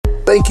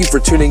Thank you for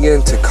tuning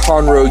in to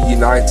Conroe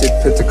United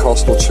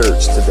Pentecostal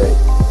Church today.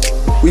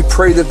 We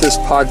pray that this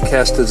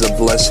podcast is a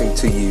blessing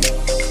to you.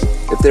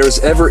 If there is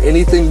ever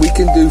anything we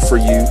can do for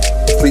you,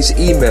 please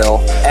email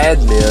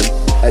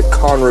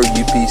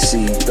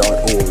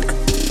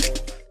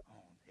admin@conroeupc.org.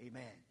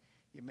 Amen.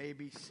 You may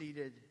be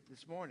seated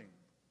this morning.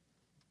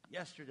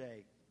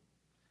 Yesterday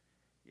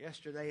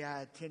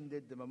I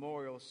attended the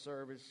memorial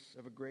service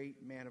of a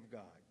great man of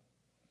God.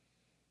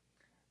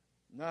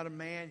 Not a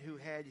man who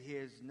had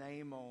his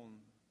name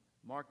on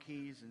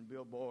marquees and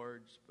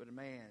billboards, but a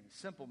man,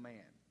 simple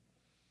man,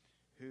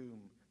 who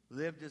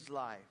lived his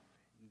life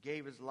and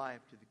gave his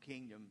life to the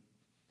kingdom.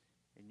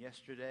 And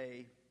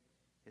yesterday,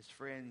 his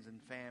friends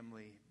and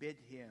family bid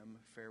him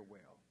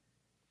farewell.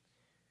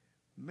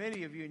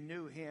 Many of you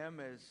knew him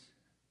as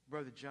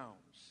Brother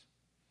Jones.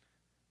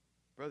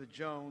 Brother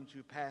Jones,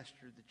 who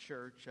pastored the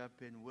church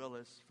up in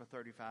Willis for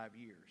 35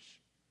 years.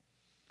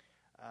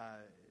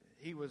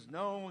 He was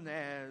known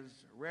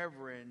as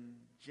Reverend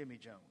Jimmy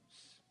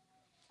Jones.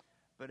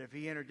 But if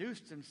he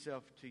introduced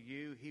himself to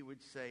you, he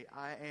would say,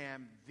 "I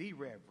am the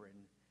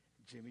Reverend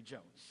Jimmy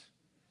Jones."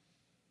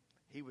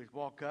 He would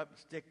walk up and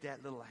stick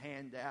that little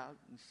hand out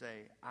and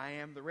say, "I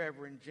am the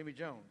Reverend Jimmy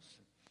Jones."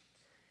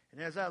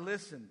 And as I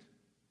listened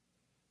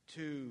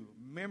to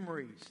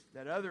memories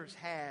that others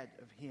had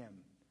of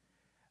him,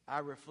 I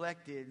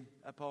reflected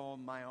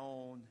upon my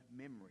own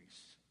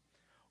memories.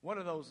 One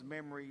of those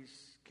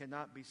memories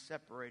cannot be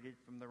separated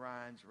from the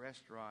Ryan's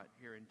restaurant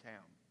here in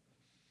town.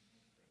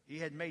 He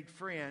had made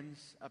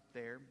friends up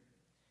there.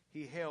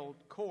 He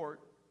held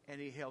court and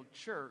he held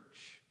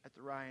church at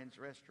the Ryan's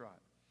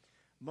restaurant.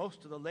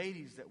 Most of the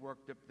ladies that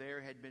worked up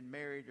there had been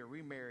married or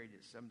remarried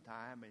at some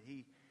time, and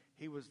he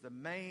was the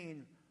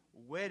main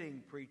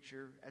wedding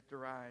preacher at the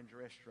Ryan's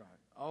restaurant.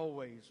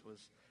 Always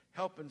was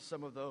helping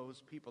some of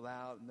those people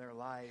out in their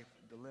life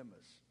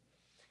dilemmas.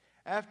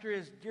 After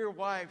his dear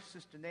wife,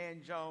 Sister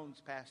Nan Jones,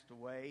 passed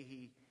away,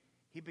 he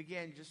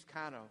began just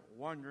kind of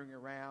wandering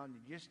around. You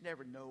just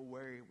never know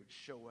where he would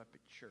show up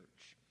at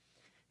church.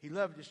 He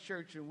loved his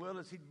church in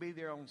Willis. He'd be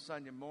there on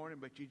Sunday morning,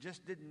 but you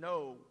just didn't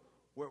know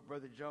where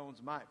Brother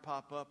Jones might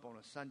pop up on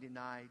a Sunday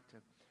night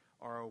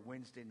or a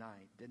Wednesday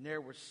night. And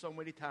there were so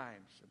many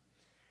times.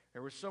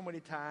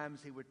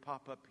 He would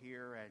pop up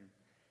here, and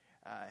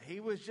he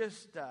was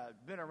just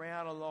been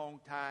around a long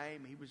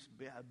time. He was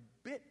a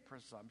bit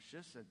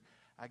presumptuous, and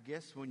I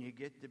guess when you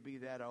get to be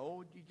that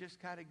old, you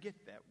just kind of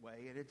get that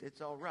way, and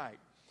it's all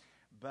right.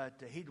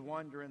 But he'd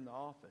wander in the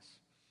office,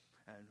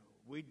 and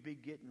we'd be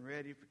getting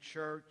ready for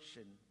church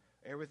and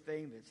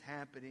everything that's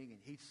happening, and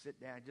he'd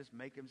sit down and just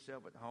make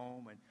himself at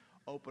home and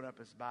open up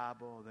his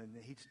Bible, and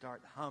then he'd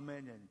start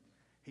humming, and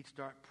he'd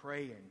start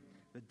praying,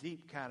 the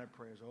deep kind of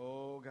prayers,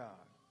 "Oh,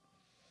 God."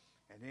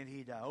 And then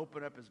he'd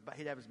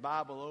he'd have his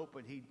Bible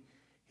open,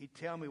 he'd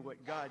tell me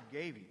what God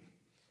gave him.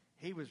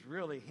 He was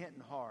really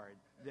hinting hard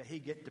that he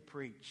get to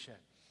preach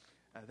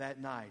that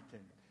night,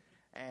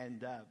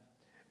 and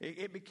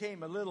it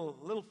became a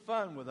little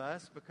fun with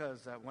us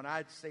because when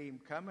I'd see him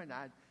coming,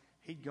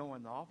 he'd go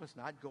in the office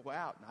and I'd go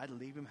out and I'd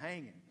leave him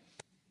hanging.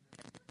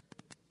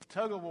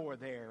 Tug of war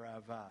there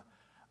of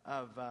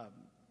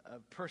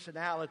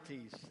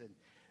personalities,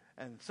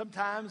 and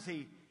sometimes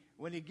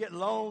when he'd get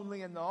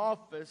lonely in the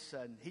office,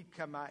 and he'd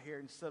come out here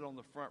and sit on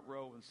the front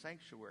row in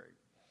sanctuary.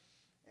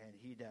 And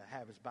he'd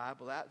have his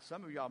Bible out.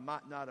 Some of y'all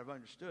might not have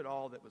understood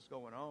all that was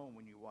going on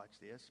when you watch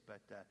this,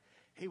 but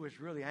he was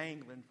really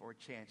angling for a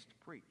chance to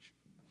preach.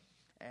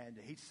 And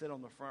he'd sit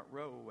on the front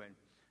row and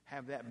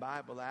have that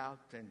Bible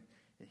out, and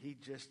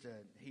he'd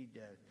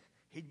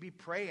be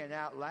praying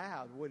out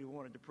loud what he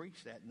wanted to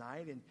preach that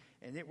night, and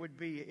it would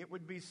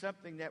be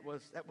something that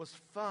was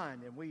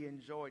fun, and we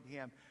enjoyed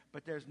him.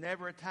 But there's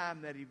never a time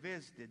that he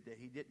visited that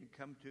he didn't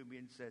come to me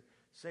and said,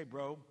 "Say,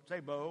 Bo,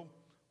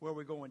 where are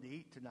we going to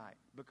eat tonight?"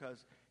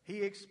 Because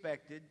he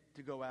expected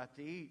to go out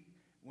to eat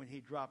when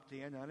he dropped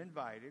in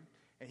uninvited,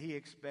 and he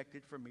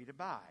expected for me to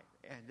buy,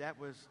 and that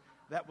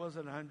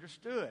wasn't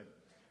understood.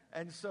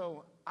 And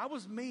so I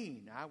was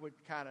mean. I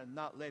would kind of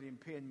not let him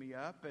pin me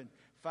up, and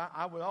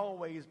I would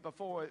always,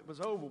 before it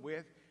was over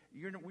with,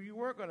 you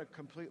weren't going to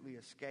completely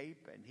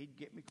escape, and he'd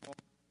get me going,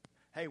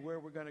 "Hey, where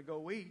we're going to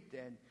go eat?"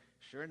 And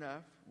sure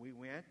enough, we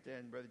went,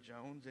 and Brother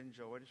Jones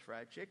enjoyed his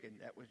fried chicken.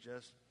 That was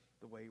just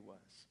the way he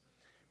was.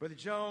 Brother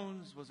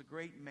Jones was a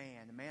great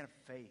man, a man of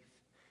faith.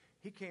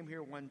 He came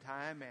here one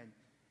time, and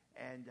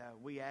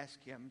we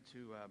asked him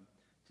to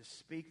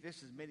speak.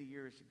 This is many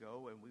years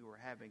ago, and we were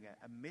having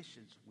a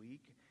missions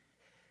week.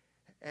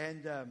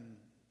 And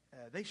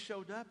they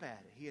showed up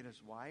at it, he and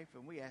his wife,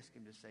 and we asked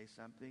him to say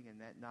something.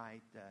 And that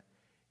night,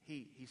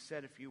 he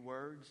said a few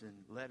words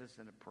and led us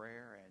in a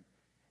prayer. And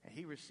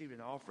he received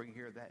an offering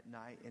here that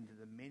night into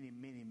the many,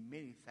 many,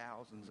 many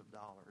thousands of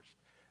dollars.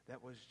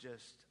 That was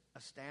just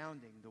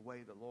astounding the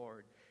way the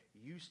Lord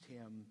used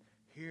him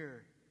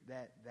here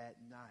that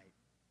night.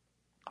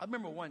 I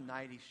remember one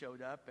night he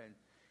showed up,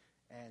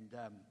 and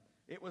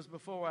it was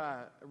before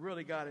I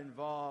really got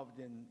involved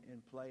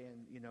in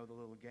playing, the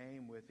little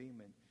game with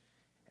him,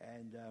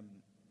 and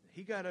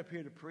he got up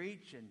here to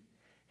preach, and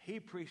he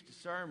preached a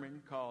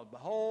sermon called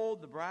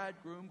Behold, the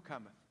Bridegroom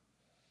Cometh.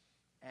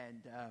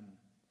 And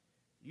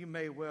you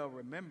may well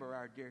remember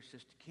our dear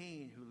Sister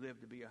Keene, who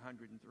lived to be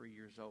 103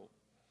 years old.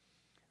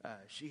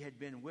 She had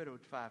been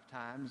widowed 5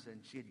 times,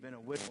 and she had been a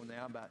widow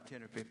now about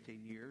 10 or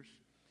 15 years.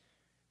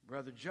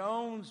 Brother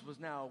Jones was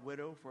now a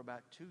widow for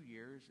about 2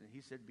 years, and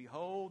he said,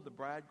 Behold, the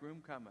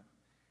bridegroom cometh.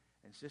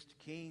 And Sister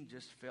Keene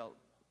just felt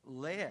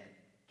led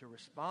to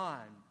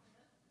respond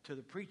to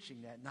the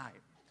preaching that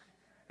night.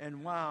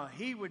 And while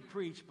he would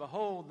preach,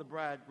 Behold, the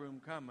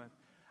bridegroom cometh,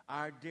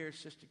 our dear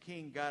Sister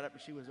Keene got up,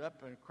 and she was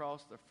up and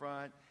across the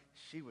front.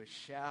 She was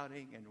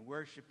shouting and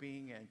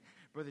worshiping, and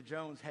Brother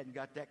Jones hadn't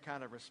got that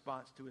kind of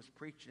response to his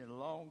preaching in a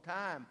long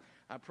time.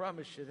 I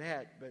promise you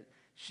that. But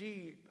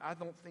I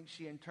don't think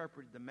she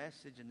interpreted the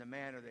message in the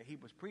manner that he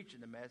was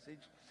preaching the message.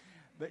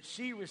 But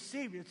she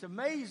received it. It's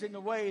amazing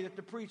the way that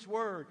the preached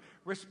word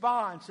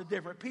responds to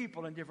different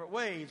people in different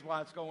ways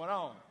while it's going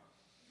on.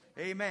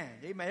 Amen.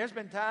 Amen. There's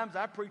been times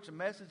I preached a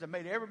message that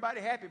made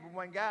everybody happy but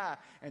one guy,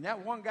 and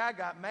that one guy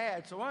got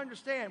mad. So I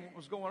understand what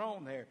was going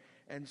on there.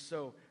 And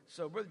so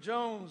Brother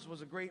Jones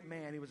was a great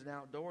man. He was an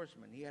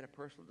outdoorsman. He had a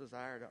personal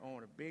desire to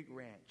own a big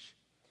ranch.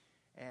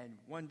 And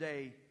one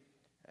day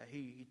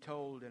he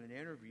told in an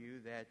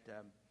interview that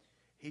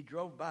he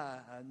drove by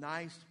a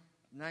nice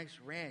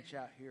ranch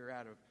out here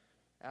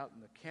out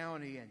in the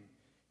county, and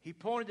he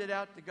pointed it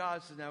out to God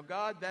and said, Now,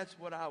 God, that's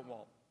what I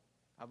want.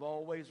 I've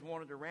always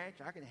wanted a ranch.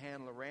 I can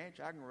handle a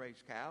ranch. I can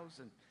raise cows,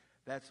 and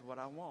that's what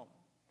I want.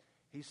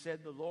 He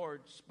said the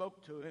Lord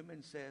spoke to him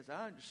and says,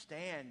 I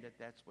understand that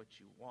that's what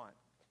you want,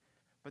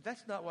 but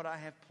that's not what I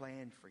have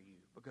planned for you,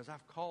 because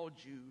I've called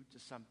you to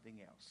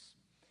something else.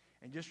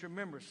 And just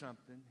remember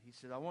something. He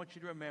said, I want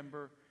you to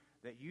remember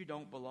that you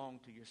don't belong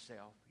to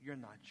yourself. You're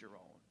not your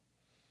own.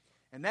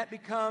 And that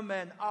became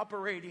an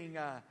operating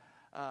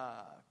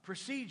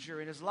procedure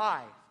in his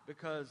life,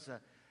 because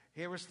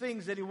there was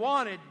things that he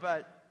wanted,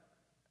 but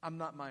I'm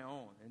not my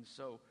own. And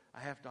so I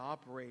have to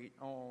operate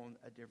on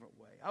a different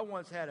way. I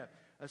once had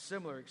a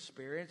similar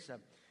experience.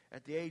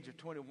 At the age of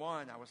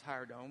 21, I was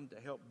hired on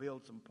to help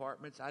build some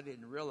apartments. I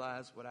didn't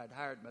realize what I'd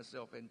hired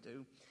myself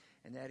into,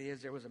 and that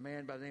is there was a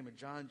man by the name of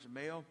John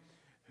Jamel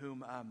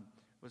whom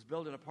was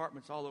building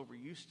apartments all over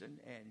Houston,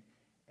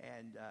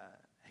 and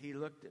he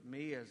looked at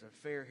me as a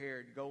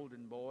fair-haired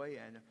golden boy,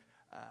 and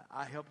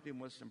I helped him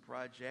with some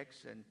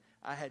projects, and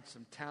I had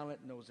some talent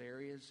in those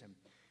areas,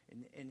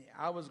 and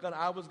I was going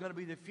to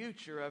be the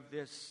future of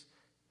this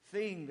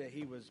thing that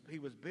he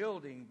was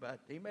building,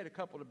 but he made a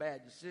couple of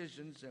bad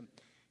decisions, and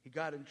he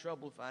got in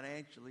trouble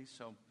financially.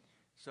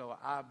 So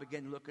I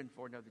began looking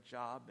for another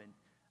job, and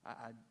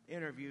I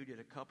interviewed at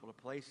a couple of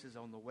places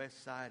on the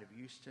west side of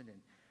Houston,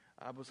 and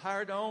I was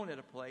hired on at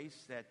a place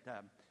that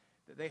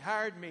they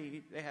hired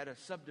me. They had a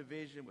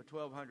subdivision with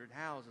 1,200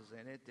 houses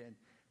in it, and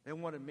they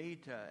wanted me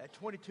to, at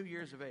 22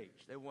 years of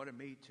age, they wanted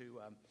me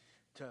to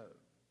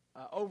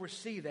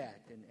oversee that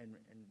and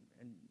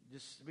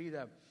just be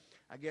the,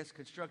 I guess,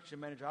 construction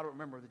manager. I don't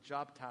remember the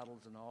job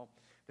titles and all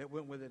that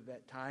went with it at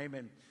that time.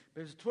 And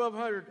there's a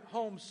 1,200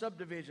 home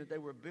subdivision that they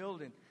were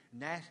building.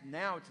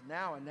 Now it's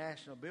a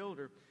national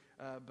builder,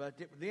 but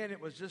then it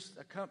was just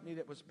a company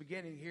that was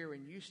beginning here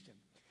in Houston.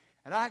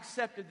 And I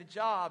accepted the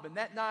job, and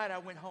that night I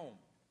went home.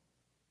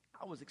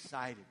 I was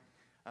excited.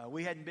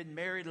 We hadn't been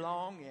married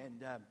long,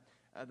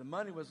 and the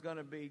money was going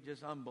to be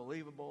just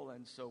unbelievable,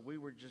 and so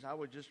I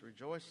was just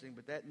rejoicing.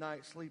 But that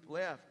night, sleep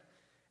left,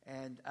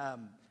 and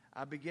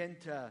I began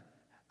to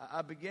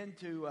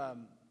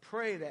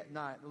pray that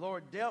night. The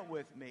Lord dealt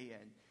with me,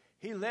 and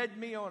He led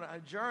me on a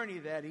journey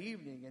that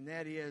evening, and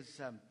that is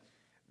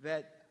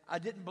that I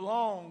didn't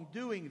belong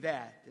doing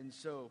that. And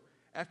so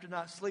after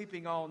not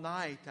sleeping all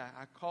night,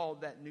 I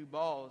called that new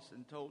boss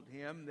and told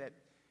him that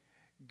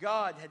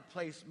God had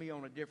placed me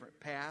on a different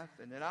path,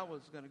 and that I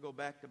was going to go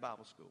back to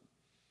Bible school.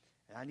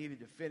 And I needed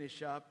to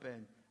finish up,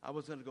 and I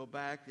was going to go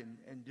back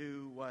and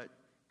do what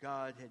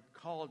God had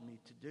called me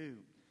to do.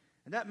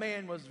 And that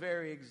man was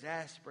very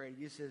exasperated.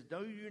 He says,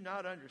 do you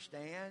not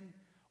understand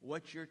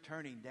what you're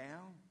turning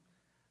down?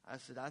 I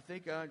said, I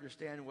think I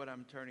understand what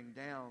I'm turning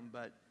down,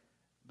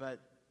 but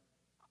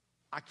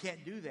I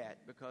can't do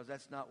that because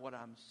that's not what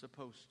I'm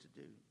supposed to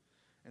do.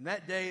 And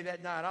that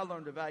night, I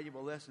learned a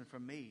valuable lesson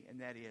from me,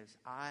 and that is,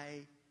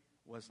 I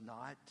was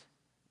not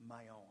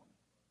my own.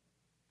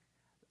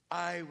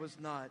 I was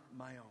not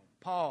my own.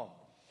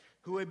 Paul,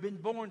 who had been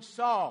born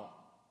Saul,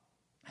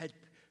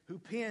 who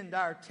penned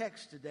our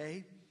text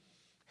today,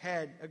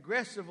 had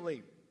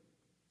aggressively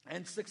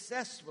and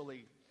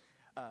successfully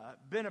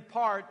been a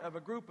part of a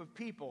group of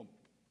people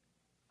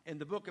in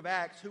the book of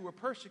Acts who were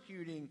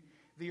persecuting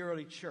the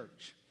early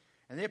church.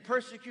 And they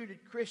persecuted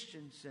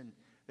Christians, and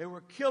they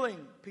were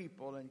killing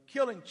people and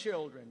killing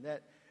children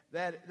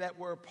that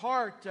were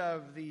part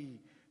of the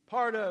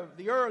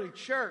early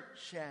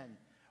church. And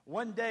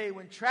one day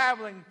when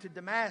traveling to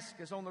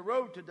Damascus, on the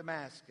road to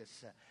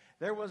Damascus,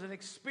 there was an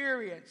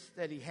experience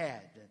that he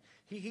had.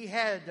 He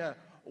had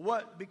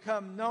what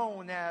become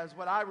known as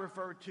what I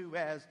refer to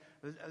as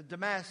the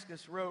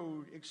Damascus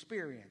Road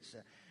experience.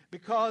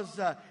 because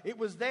it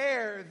was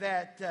there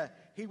that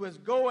he was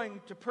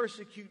going to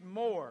persecute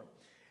more.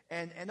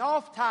 And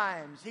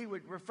oftentimes he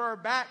would refer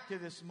back to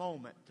this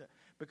moment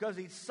because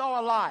he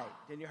saw a light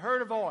and he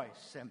heard a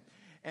voice.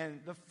 And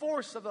the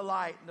force of the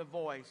light and the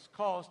voice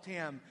caused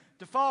him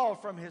to fall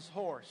from his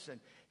horse. And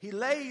he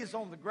lays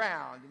on the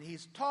ground and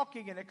he's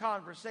talking in a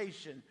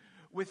conversation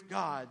with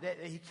God that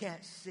he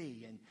can't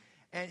see.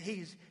 And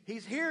he's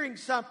hearing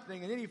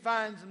something, and then he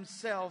finds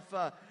himself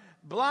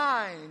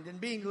blind and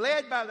being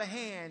led by the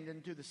hand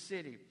into the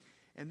city.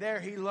 And there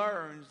he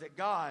learns that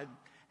God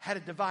had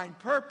a divine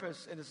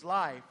purpose in his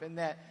life, and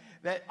that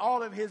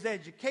all of his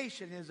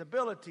education, his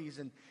abilities,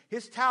 and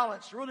his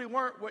talents really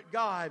weren't what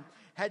God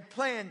had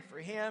planned for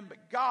him,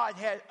 but God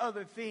had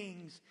other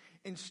things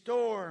in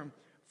store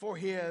for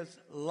his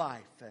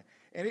life.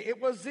 And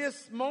it was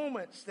this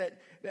moments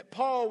that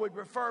Paul would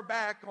refer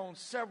back on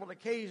several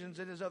occasions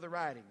in his other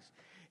writings.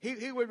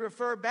 He would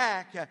refer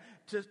back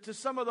to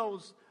some of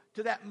those,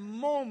 to that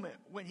moment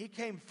when he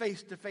came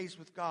face to face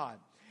with God.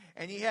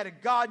 And he had a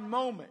God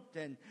moment.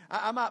 And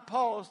I might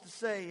pause to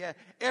say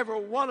every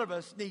one of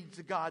us needs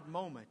a God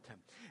moment.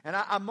 And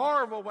I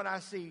marvel when I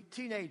see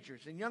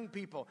teenagers and young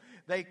people.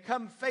 They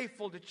come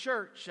faithful to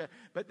church,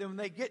 but then when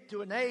they get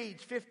to an age,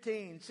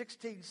 15,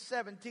 16,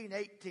 17,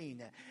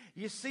 18,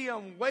 you see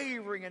them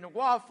wavering and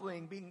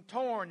waffling, being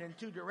torn in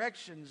two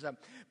directions.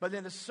 But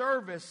in the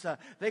service,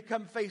 they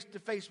come face to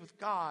face with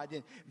God.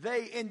 And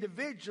they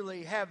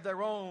individually have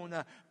their own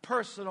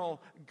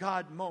personal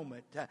God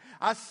moment.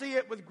 I see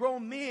it with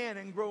grown men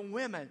and grown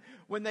women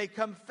when they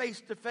come face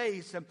to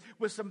face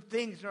with some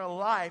things in their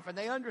life. And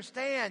they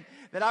understand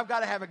that I've got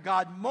to have a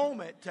God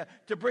moment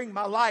to bring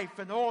my life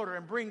in order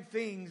and bring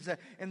things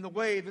in the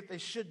way that they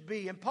should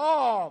be. And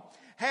Paul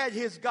had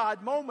his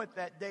God moment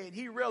that day, and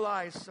he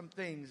realized some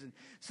things. In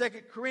 2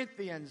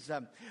 Corinthians,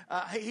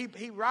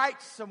 he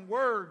writes some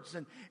words,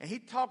 and he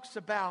talks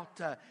about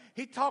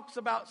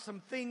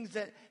some things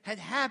that had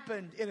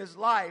happened in his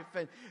life.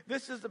 And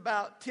this is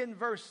about 10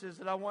 verses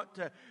that I want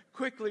to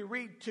quickly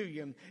read to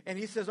you. And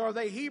he says, "Are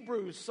they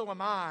Hebrews? So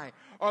am I.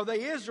 Are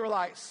they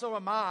Israelites? So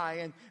am I.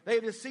 And they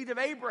the seed of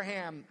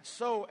Abraham?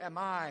 So am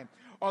I.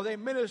 Are they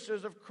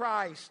ministers of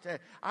Christ?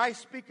 I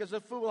speak as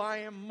a fool. I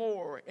am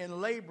more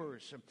in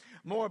labors,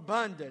 more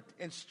abundant,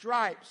 in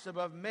stripes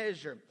above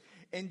measure,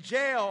 in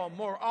jail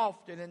more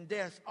often, in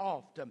death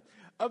often.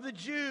 Of the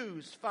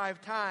Jews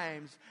 5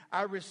 times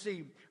I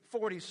received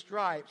 40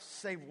 stripes,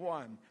 save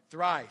one,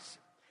 thrice.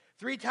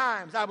 3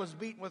 times I was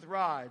beaten with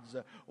rods.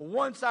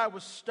 Once I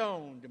was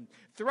stoned.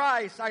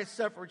 Thrice I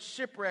suffered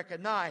shipwreck a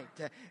night.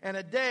 And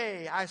a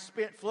day I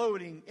spent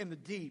floating in the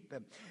deep.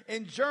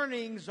 In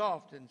journeyings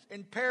often.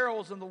 In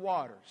perils in the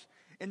waters.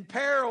 In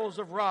perils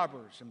of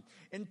robbers.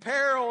 In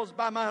perils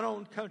by mine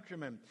own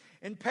countrymen.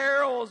 In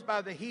perils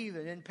by the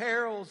heathen. In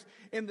perils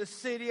in the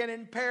city. And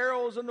in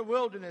perils in the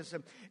wilderness.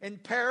 In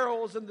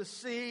perils in the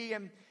sea.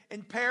 And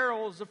in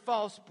perils of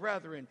false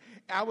brethren.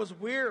 I was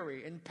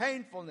weary in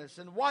painfulness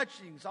and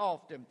watchings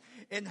often,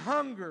 in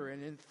hunger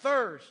and in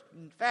thirst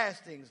and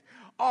fastings,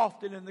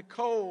 often in the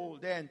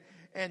cold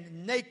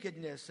and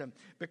nakedness.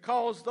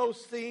 Because those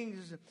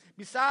things,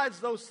 besides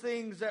those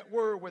things that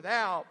were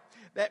without,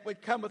 that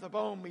would cometh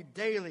upon me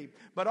daily,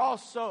 but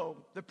also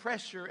the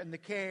pressure and the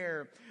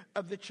care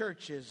of the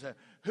churches.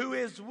 Who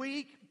is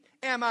weak?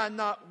 Am I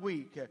not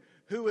weak?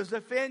 Who is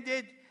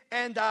offended?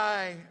 And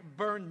I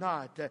burn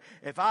not.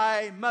 If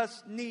I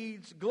must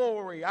needs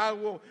glory, I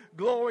will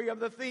glory of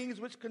the things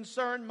which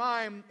concern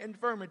my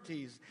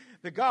infirmities.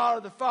 The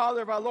God, the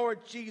Father of our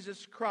Lord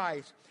Jesus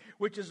Christ,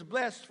 which is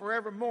blessed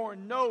forevermore,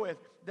 knoweth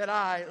that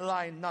I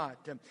lie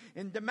not.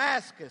 In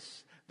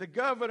Damascus, the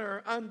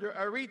governor under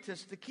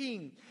Aretas the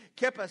king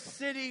kept a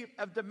city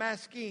of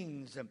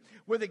Damascenes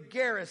with a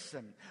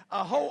garrison,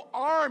 a whole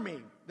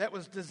army that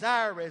was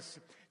desirous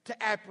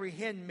to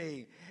apprehend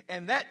me.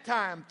 And that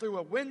time, through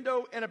a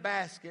window in a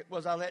basket,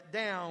 was I let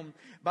down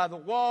by the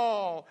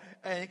wall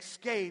and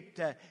escaped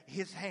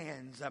his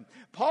hands.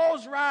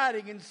 Paul's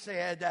writing and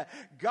said,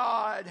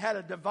 God had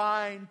a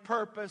divine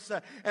purpose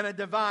and a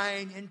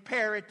divine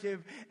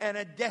imperative and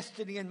a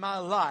destiny in my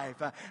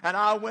life. And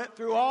I went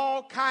through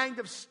all kind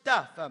of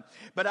stuff,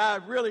 but I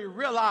really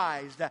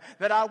realized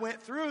that I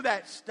went through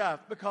that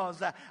stuff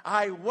because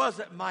I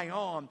wasn't my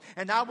own.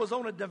 And I was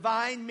on a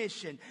divine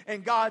mission,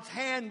 and God's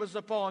hand was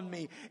upon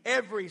me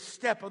every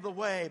step of the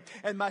way.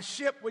 And my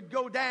ship would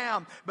go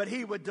down, but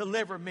he would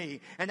deliver me.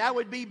 And I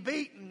would be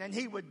beaten, and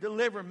he would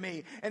deliver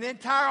me. And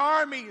entire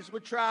armies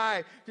would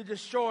try to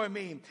destroy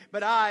me.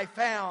 But I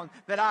found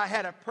that I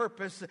had a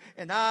purpose,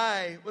 and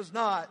I was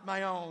not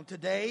my own.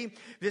 Today,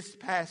 this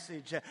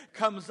passage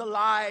comes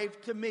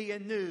alive to me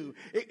anew.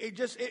 It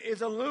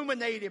is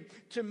illuminated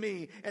to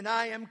me. And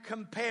I am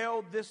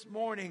compelled this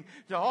morning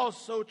to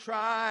also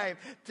try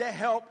to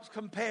help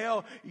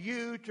compel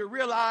you to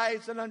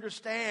realize and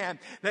understand understand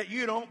that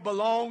you don't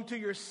belong to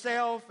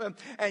yourself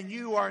and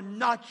you are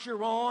not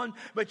your own,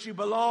 but you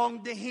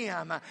belong to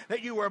Him,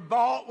 that you were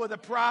bought with a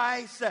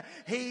price.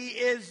 He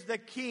is the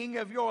King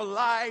of your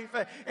life,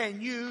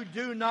 and you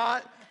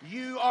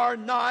are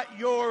not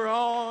your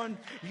own.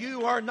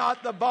 You are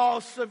not the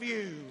boss of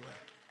you.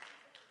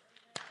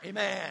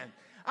 Amen.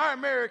 Our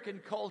American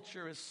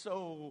culture is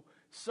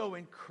so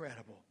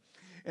incredible,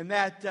 in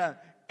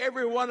that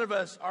every one of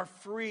us are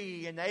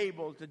free and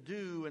able to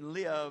do and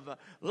live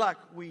like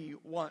we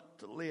want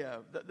to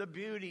live. The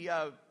beauty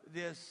of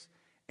this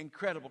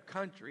incredible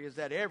country is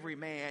that every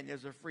man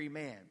is a free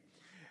man.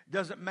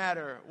 Doesn't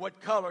matter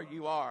what color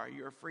you are,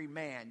 you're a free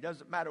man.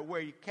 Doesn't matter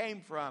where you came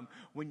from.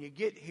 When you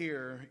get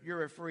here,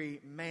 you're a free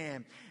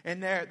man.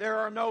 And there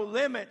are no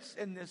limits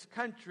in this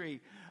country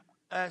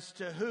as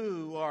to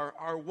who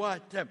or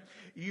what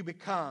you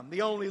become.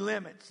 The only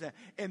limits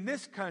in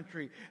this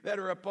country that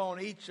are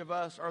upon each of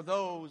us are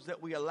those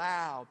that we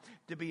allow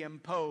to be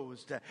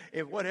imposed.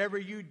 If whatever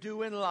you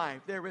do in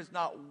life, there is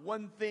not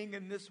one thing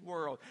in this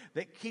world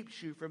that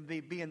keeps you from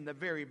being the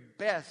very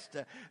best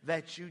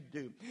that you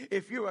do.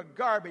 If you're a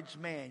garbage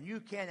man,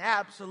 you can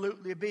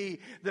absolutely be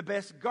the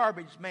best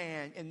garbage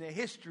man in the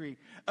history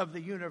of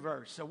the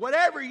universe. So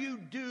whatever you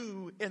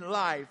do in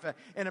life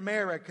in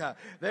America,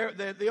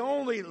 the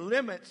only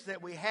limits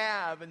that we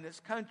have in this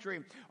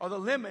country are the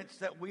limits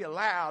that we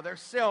allow. They're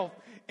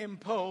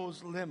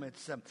self-imposed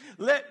limits.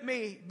 Let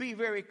me be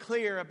very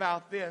clear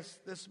about this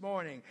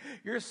morning.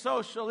 Your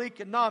social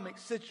economic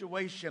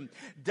situation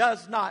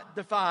does not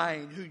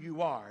define who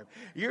you are.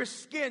 Your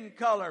skin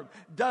color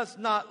does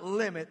not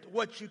limit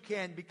what you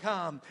can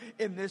become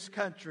in this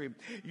country.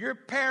 Your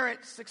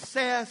parents'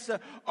 success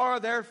or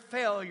their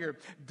failure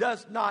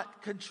does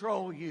not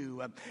control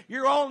you.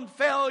 Your own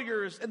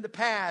failures in the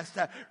past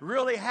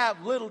really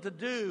have little to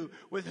do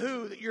with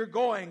who that you're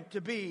going to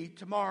be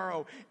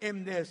tomorrow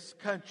in this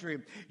country.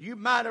 You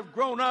might have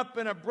grown up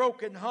in a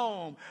broken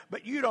home,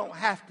 but you don't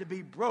have to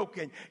be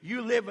broken.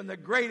 You live in the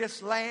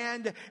greatest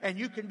land, and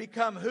you can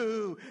become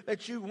who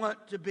that you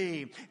want to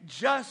be.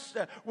 Just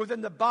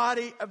within the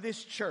body of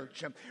this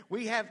church,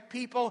 we have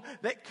people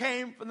that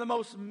came from the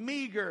most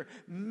meager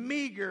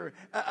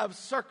of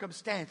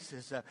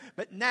circumstances,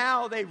 but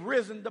now they've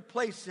risen to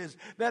places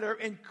that are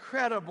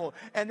incredible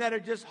and that are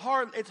just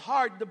hard. It's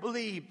hard to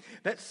believe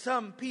that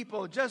some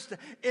people just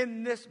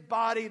in this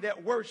body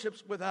that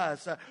worships with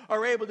us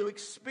are able to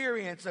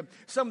experience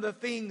some of the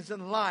things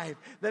in life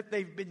that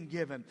they've been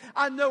given.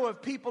 I know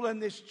of people in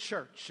this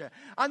church.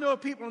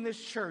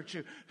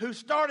 Who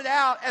started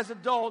out as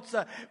adults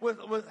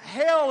with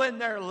hell in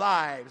their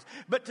lives,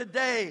 but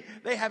today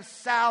they have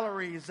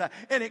salaries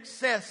in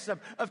excess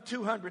of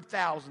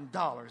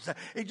 $200,000.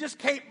 You just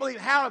can't believe,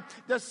 how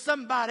does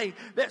somebody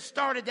that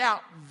started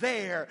out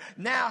there,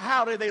 now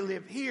how do they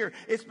live here?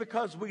 It's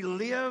because we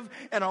live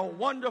in a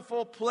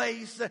wonderful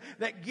place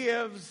that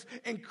gives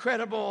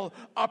incredible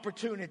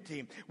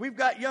opportunity. We've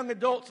got young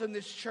adults in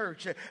this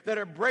church that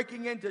are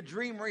breaking into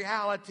dream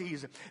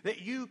realities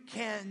that you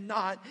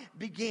cannot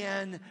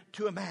begin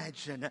to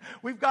imagine.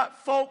 We've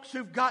got folks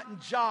who've gotten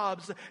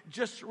jobs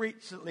just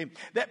recently,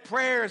 that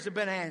prayers have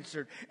been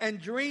answered and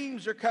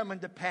dreams are coming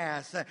to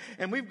pass.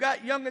 And we've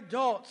got young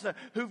adults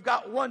who've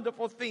got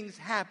wonderful things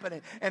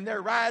happening, and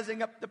they're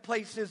rising up to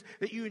places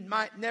that you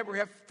might never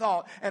have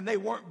thought, and they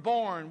weren't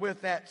born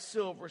with that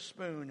silver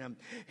spoon.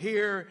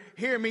 Hear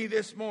me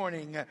this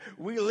morning.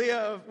 We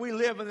live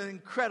in an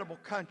incredible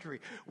country.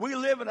 We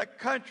live in a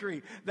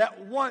country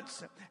that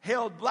once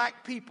held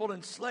black people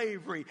in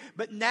slavery,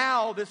 but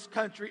now this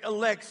country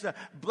elects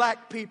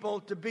black people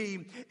to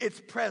be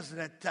its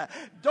president.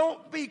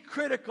 Don't be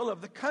critical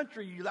of the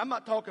country. I'm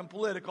not talking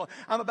political.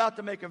 I'm about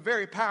to make a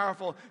very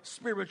powerful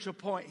spiritual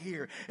point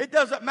here. It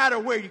doesn't matter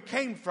where you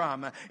came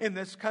from in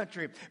this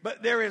country,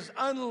 but there is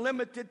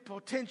unlimited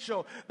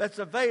potential that's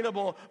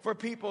available for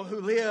people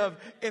who live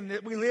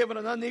we live in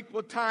an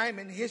unequal time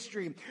in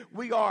history.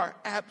 We are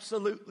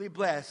absolutely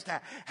blessed.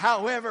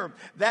 However,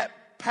 that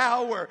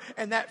power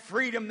and that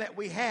freedom that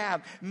we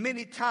have,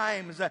 many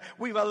times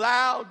we've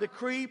allowed to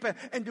creep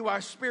into our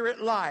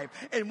spirit life,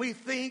 and we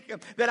think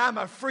that I'm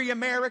a free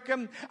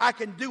American. I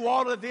can do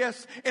all of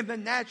this in the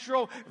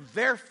natural,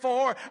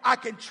 therefore I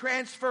can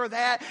transfer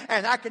that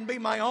and I can be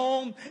my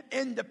own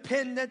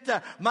independent,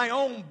 my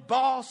own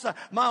boss,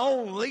 my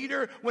own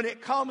leader when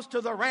it comes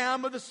to the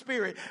realm of the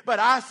spirit. But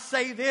I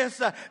say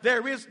this,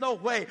 there is no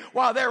way.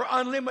 While there are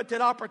unlimited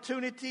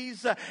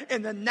opportunities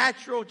in the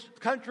natural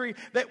country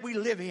that we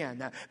live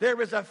in,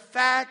 there is a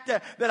fact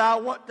that I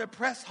want to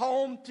press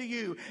home to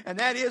you, and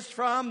that is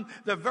from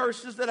the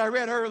verses that I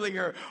read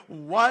earlier.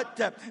 What?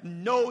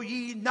 Know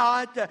ye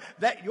not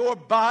that your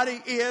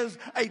body is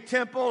a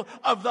temple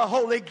of the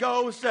Holy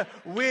Ghost,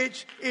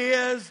 which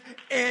is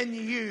in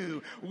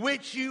you,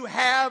 which you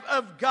have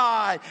of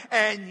God,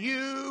 and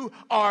you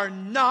are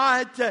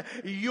not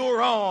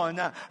your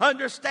own.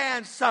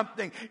 Understand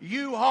something.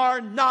 You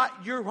are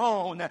not your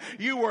own.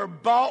 You were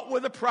bought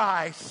with a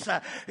price.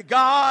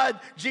 God,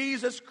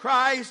 Jesus Christ,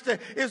 Christ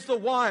is the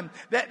one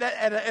that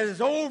is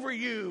over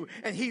you,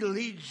 and he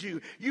leads you.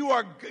 You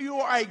are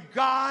a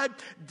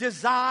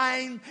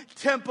God-designed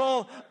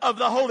temple of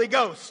the Holy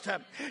Ghost.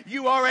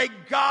 You are a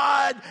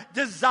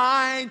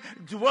God-designed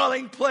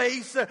dwelling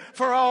place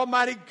for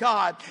Almighty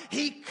God.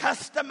 He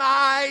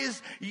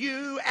customized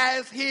you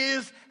as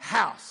his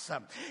house.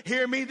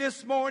 Hear me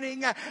this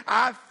morning.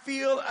 I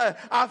feel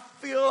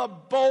a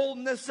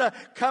boldness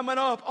coming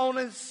up on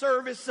this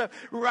service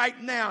right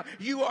now.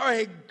 You are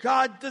a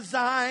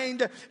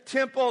God-designed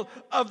temple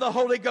of the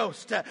Holy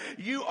Ghost.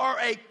 You are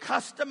a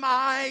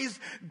customized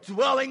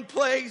dwelling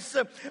place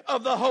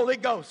of the Holy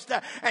Ghost.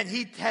 And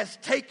he has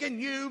taken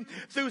you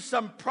through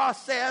some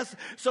process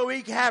so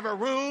he can have a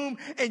room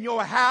in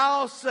your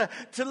house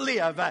to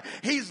live.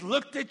 He's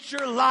looked at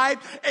your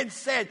life and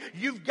said,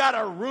 you've got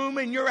a room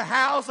in your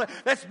house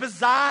that's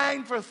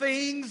designed for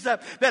things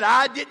that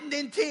I didn't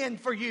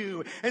intend for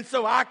you. And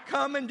so I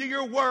come into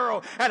your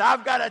world, and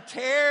I've got to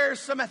tear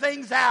some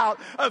things out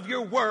of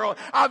your world.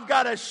 I've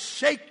got to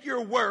shake your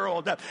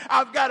world.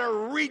 I've got to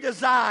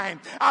redesign.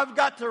 I've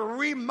got to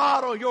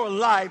remodel your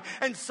life.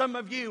 And some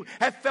of you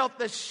have felt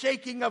the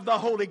shaking of the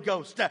Holy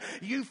Ghost.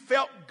 You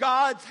felt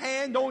God's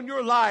hand on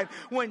your life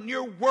when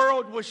your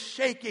world was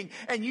shaking,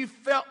 and you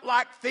felt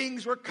like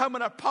things were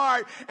coming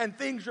apart and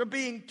things were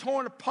being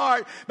torn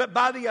apart. But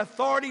by the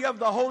authority of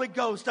the Holy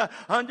Ghost,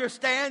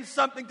 understand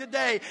something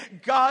today.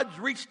 God's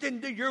reached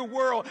into your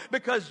world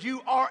because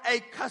you are a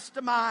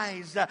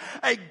customized,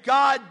 a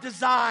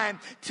God-designed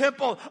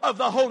temple of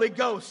the Holy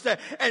Ghost.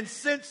 And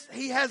since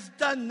he has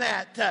done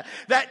that,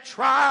 that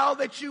trial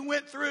that you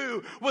went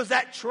through was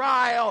that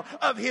trial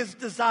of his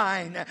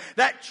design.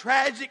 That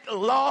tragic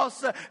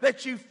loss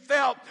that you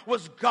felt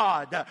was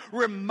God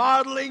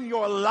remodeling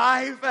your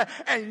life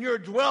and your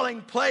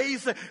dwelling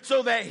place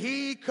so that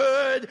he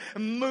could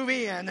move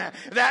in.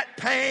 That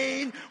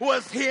pain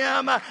was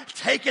him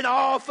taking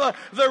off the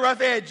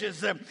rough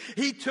edges.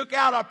 He took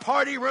out a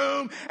party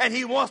room and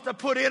he wants to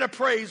put in a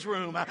praise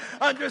room.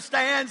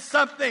 Understand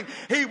something.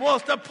 He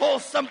wants to pull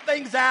some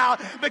things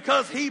out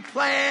because he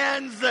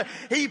plans to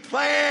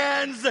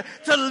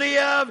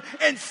live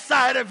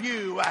inside of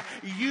you.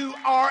 You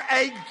are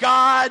a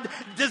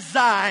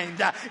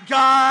God-designed,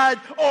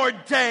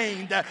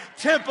 God-ordained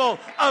temple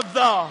of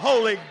the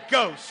Holy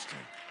Ghost.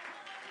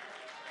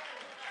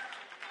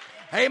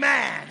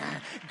 Amen.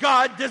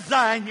 God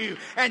designed you,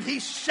 and he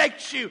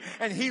shakes you,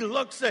 and he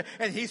looks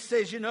and he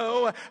says,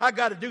 I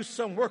got to do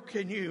some work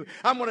in you.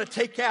 I'm going to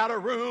take out a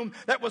room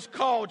that was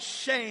called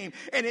shame,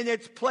 and in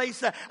its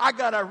place, I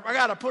got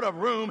to put a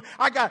room.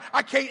 I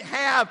can't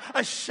have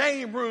a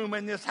shame room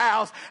in this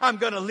house I'm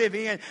going to live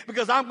in,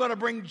 because I'm going to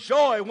bring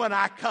joy when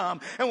I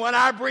come. And when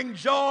I bring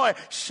joy,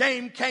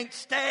 shame can't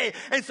stay.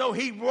 And so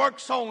he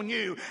works on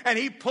you, and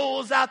he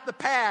pulls out the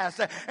past,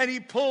 and he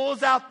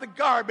pulls out the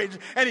garbage,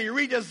 and he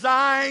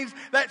redesigns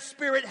that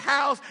spirit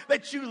house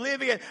that you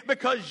live in,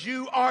 because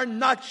you are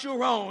not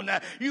your own.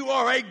 You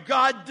are a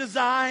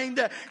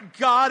God-designed,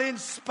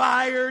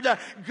 God-inspired,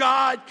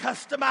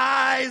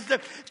 God-customized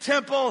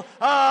temple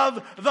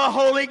of the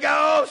Holy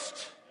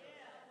Ghost.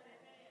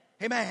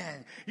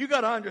 Amen. You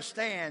got to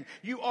understand,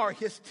 you are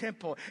his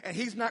temple, and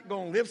he's not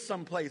going to live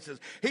some places.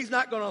 He's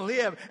not going to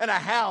live in a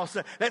house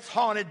that's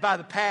haunted by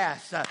the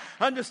past.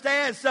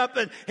 Understand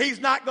something. He's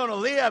not going to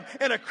live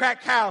in a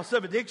crack house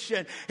of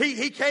addiction.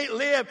 He can't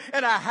live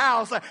in a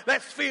house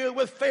that's filled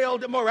with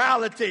failed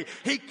immorality.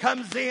 He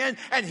comes in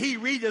and he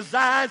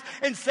redesigns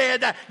and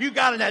said, you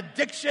got an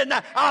addiction.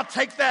 I'll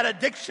take that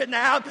addiction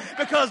out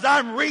because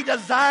I'm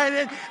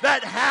redesigning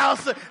that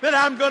house that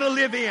I'm going to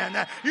live in.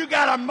 You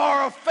got a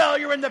moral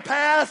failure in the past.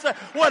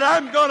 What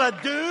I'm going to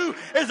do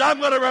is I'm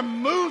going to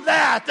remove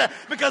that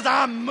because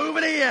I'm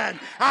moving in.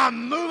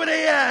 I'm moving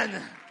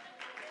in.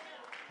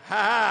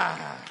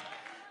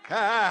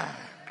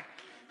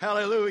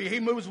 Hallelujah.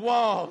 He moves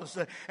walls,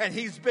 and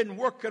he's been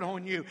working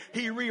on you.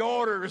 He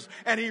reorders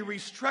and he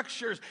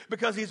restructures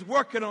because he's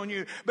working on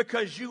you,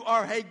 because you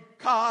are a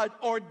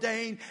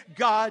God-ordained,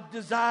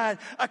 God-designed,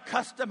 a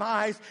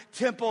customized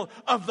temple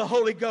of the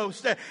Holy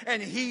Ghost,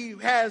 and he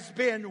has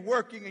been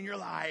working in your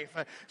life.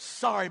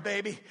 Sorry,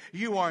 baby,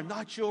 you are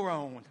not your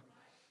own.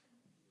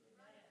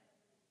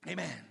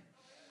 Amen.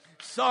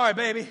 Sorry,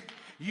 baby,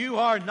 you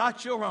are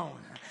not your own.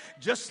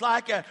 Just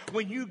like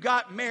when you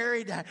got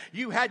married,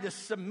 you had to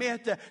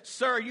submit.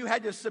 Sir, you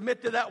had to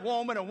submit to that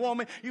woman. A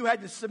woman, you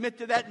had to submit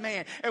to that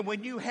man. And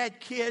when you had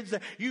kids,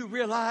 you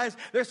realize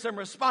there's some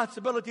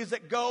responsibilities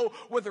that go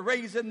with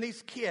raising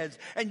these kids.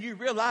 And you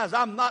realize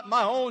I'm not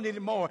my own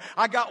anymore.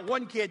 I got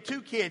 1 kid,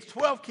 2 kids,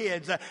 12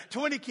 kids,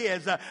 20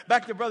 kids.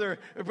 Back to Brother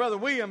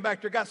William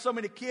back there got so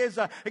many kids.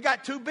 He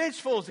got 2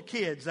 benchfuls of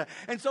kids.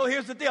 And so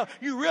here's the deal.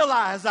 You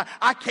realize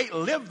I can't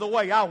live the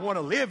way I want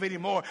to live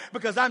anymore,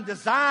 because I'm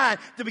designed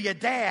to be a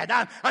dad.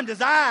 I'm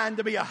designed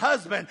to be a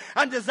husband.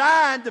 I'm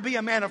designed to be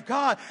a man of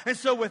God. And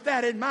so with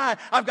that in mind,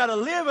 I've got to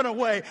live in a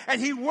way,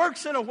 and he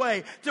works in a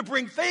way to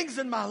bring things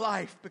in my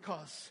life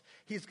because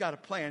He's got a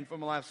plan for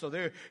my life. So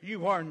there,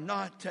 you are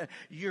not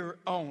your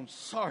own.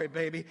 Sorry,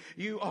 baby.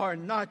 You are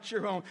not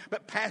your own.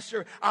 But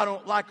Pastor, I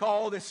don't like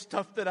all this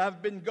stuff that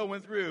I've been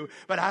going through.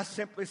 But I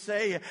simply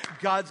say,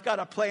 God's got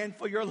a plan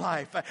for your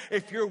life.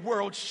 If your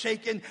world's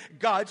shaking,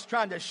 God's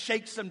trying to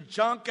shake some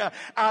junk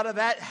out of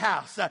that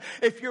house.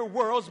 If your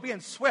world's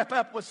being swept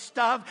up with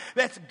stuff,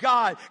 that's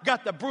God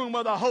got the broom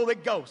of the Holy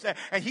Ghost.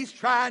 And He's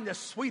trying to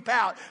sweep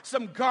out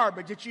some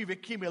garbage that you've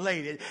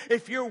accumulated.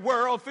 If your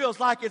world feels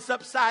like it's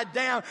upside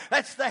down,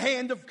 that's the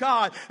hand of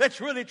God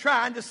that's really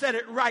trying to set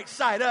it right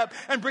side up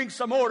and bring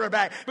some order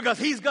back, because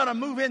He's going to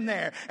move in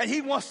there and He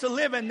wants to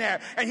live in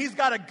there, and He's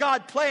got a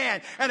God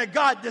plan and a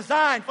God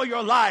design for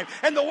your life.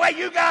 And the way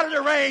you got it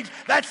arranged,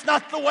 that's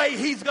not the way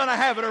He's going to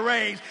have it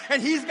arranged.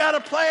 And He's got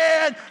a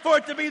plan for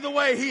it to be the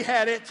way He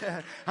had it.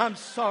 I'm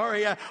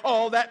sorry,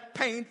 all that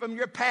pain from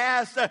your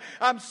past.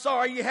 I'm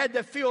sorry you had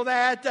to feel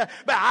that,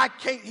 but I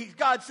can't.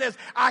 God says,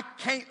 I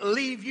can't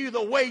leave you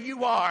the way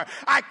you are.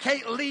 I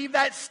can't leave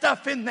that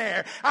stuff in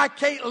there. I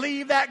can't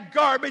leave that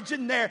garbage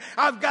in there.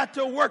 I've got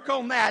to work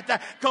on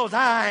that, because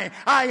I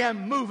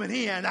am moving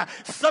in.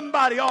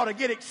 Somebody ought to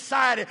get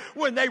excited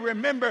when they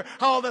remember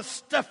all the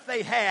stuff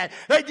they had.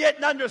 They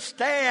didn't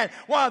understand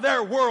why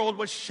their world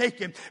was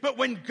shaking, but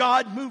when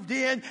God moved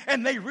in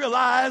and they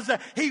realized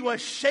He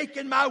was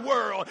shaking my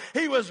world,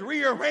 He was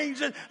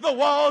rearranging the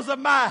walls of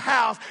my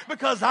house,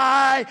 because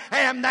I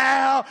am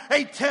now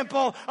a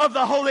temple of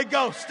the Holy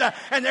Ghost.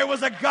 And there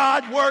was a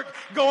God work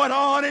going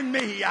on in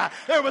me.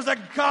 There was a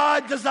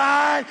God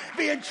design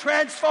being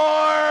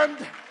transformed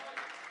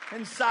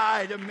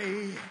inside of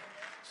me.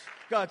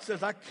 God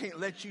says, I can't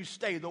let you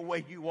stay the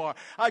way you are.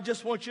 I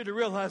just want you to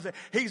realize that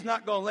He's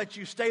not going to let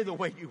you stay the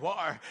way you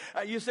are.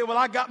 You say, well,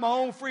 I got my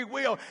own free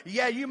will.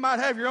 Yeah, you might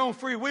have your own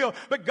free will,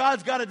 but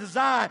God's got a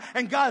design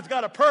and God's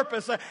got a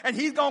purpose, and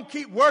He's going to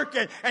keep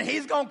working and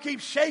He's going to keep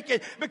shaking,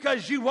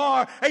 because you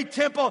are a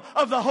temple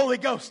of the Holy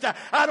Ghost.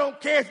 I don't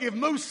care if you've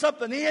moved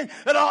something in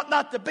that ought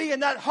not to be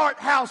in that heart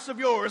house of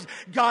yours.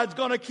 God's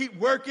going to keep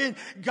working.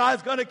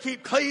 God's going to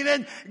keep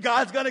cleaning.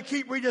 God's going to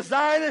keep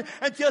redesigning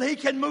until He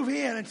can move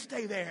in and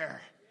stay there.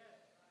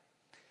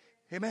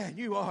 Amen.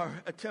 You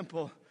are a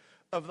temple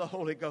of the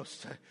Holy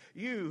Ghost.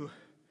 You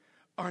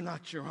are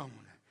not your own.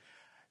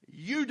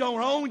 You don't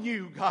own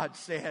you, God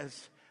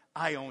says.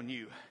 I own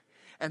you.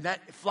 And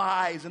that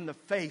flies in the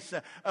face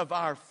of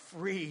our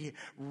free,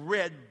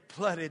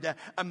 red-blooded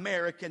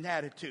American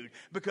attitude.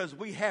 Because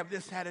we have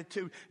this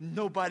attitude,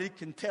 nobody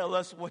can tell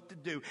us what to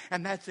do.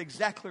 And that's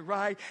exactly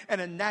right in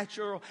a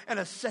natural and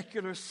a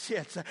secular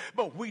sense.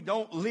 But we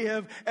don't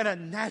live in a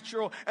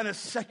natural and a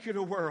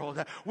secular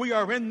world. We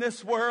are in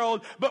this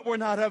world, but we're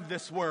not of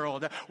this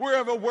world. We're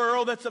of a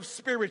world that's of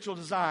spiritual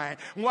design.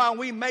 While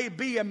we may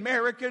be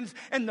Americans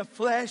in the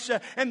flesh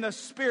and the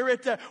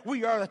spirit,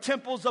 we are the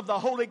temples of the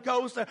Holy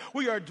Ghost.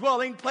 We are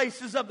dwelling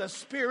places of the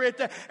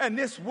Spirit, and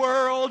this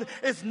world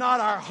is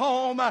not our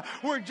home.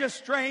 We're just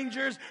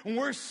strangers, and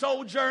we're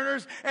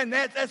sojourners, and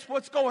that's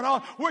what's going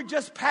on. We're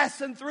just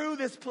passing through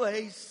this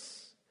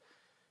place.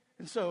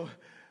 And so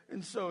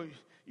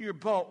you're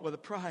bought with a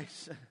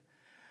price.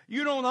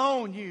 You don't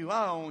own you.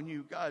 I own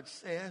you, God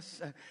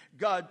says.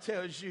 God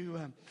tells you,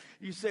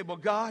 you say, well,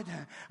 God,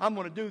 I'm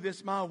going to do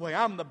this my way.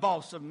 I'm the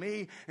boss of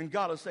me. And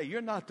God will say,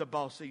 you're not the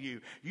boss of you.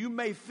 You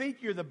may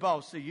think you're the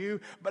boss of you,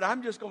 but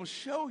I'm just going to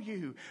show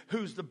you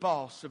who's the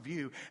boss of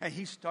you. And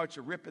He starts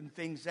ripping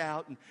things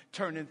out and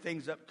turning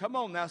things up. Come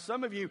on now.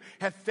 Some of you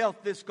have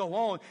felt this go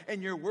on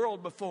in your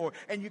world before,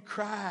 and you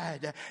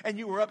cried and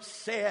you were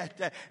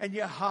upset and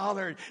you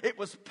hollered. It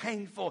was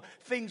painful.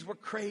 Things were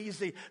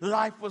crazy.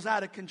 Life was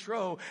out of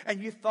control.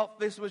 And you thought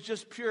this was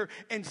just pure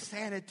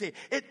insanity.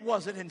 It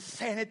wasn't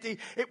insanity.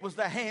 It was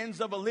the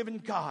hands of a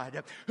living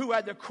God who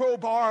had the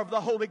crowbar of the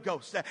Holy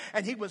Ghost.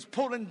 And He was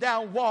pulling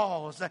down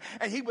walls.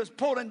 And He was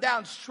pulling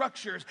down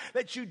structures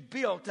that you'd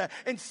built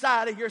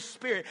inside of your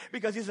spirit.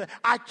 Because He said,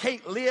 I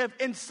can't live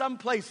in some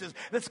places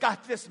that's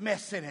got this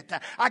mess in it.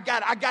 I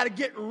got to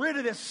get rid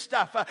of this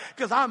stuff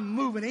because I'm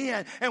moving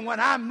in. And when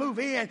I move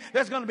in,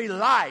 there's going to be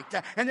light.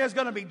 And there's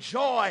going to be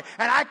joy.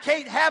 And I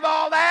can't have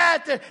all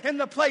that in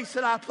the place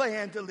that I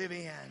plan to live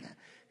in.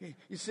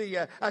 You see,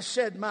 I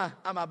shed my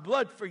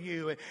blood for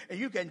you, and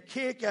you can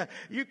kick.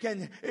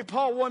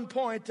 Paul, one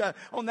point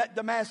on that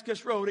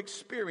Damascus Road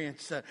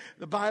experience,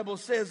 the Bible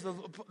says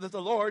that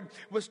the Lord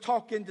was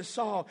talking to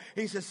Saul.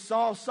 He says,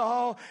 Saul,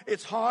 Saul,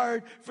 it's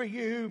hard for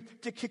you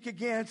to kick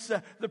against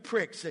the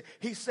pricks.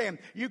 He's saying,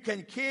 you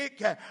can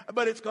kick,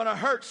 but it's going to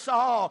hurt,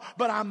 Saul,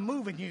 but I'm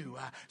moving you.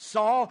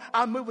 Saul,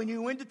 I'm moving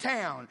you into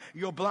town.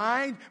 You're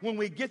blind. When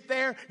we get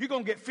there, you're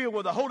going to get filled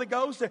with the Holy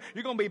Ghost.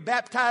 You're going to be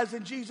baptized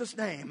in Jesus'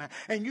 name.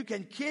 And and you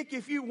can kick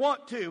if you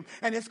want to,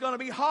 and it's going to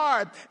be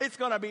hard. It's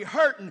going to be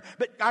hurting,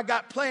 but I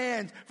got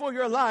plans for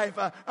your life.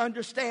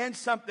 Understand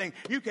something.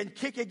 You can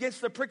kick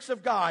against the pricks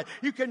of God.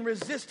 You can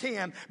resist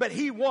him, but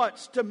he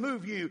wants to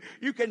move you.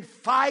 You can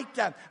fight.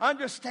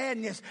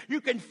 Understand this. You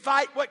can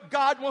fight what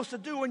God wants to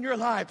do in your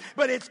life,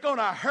 but it's going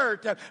to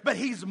hurt. But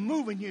he's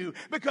moving you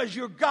because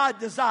you're God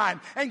designed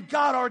and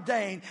God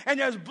ordained, and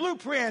there's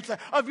blueprints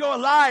of your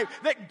life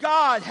that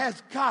God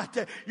has got.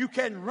 You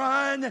can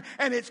run,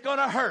 and it's going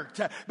to hurt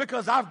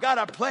because I've got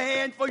a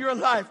plan for your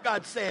life.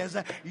 God says,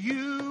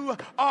 you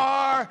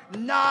are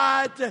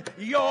not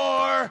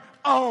your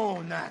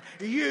own.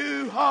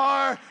 You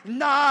are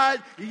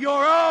not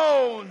your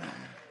own.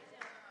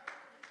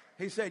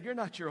 He said, you're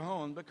not your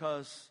own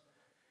because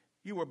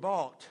you were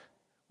bought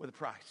with a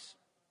price.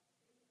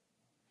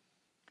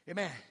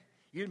 Amen.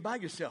 You didn't buy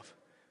yourself,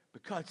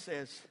 but God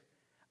says,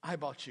 I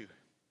bought you.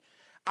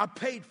 I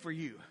paid for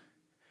you.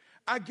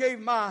 I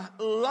gave my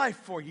life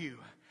for you.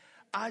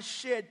 I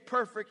shed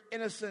perfect,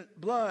 innocent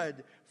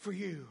blood for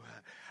you.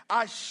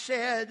 I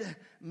shed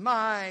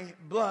my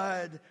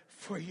blood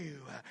for you.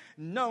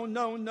 No,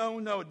 no, no,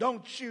 no.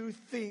 Don't you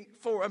think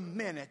for a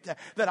minute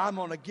that I'm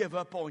going to give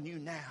up on you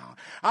now.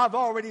 I've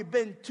already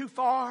been too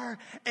far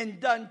and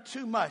done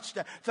too much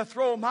to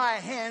throw my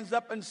hands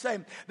up and say,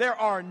 there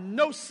are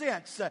no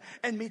sense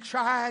in me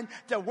trying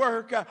to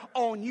work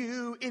on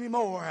you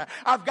anymore.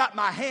 I've got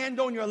my hand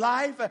on your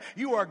life.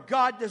 You are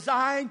God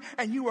designed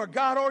and you are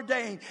God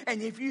ordained.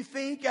 And if you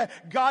think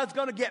God's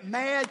going to get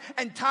mad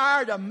and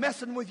tired of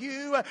messing with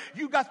you,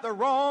 you got the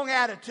wrong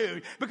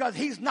attitude, because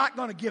he's not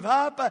going to give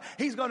up.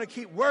 He's going to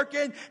keep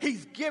working.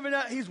 He's given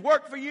up. He's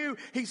worked for you.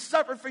 He's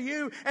suffered for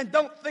you. And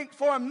don't think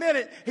for a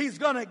minute he's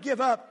going to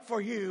give up for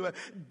you.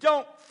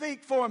 Don't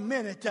think for a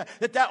minute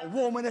that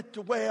woman at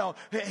the well,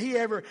 he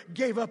ever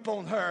gave up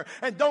on her.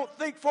 And don't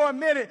think for a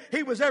minute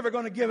he was ever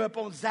going to give up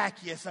on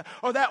Zacchaeus,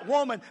 or that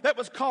woman that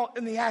was caught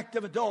in the act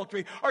of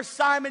adultery, or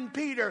Simon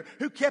Peter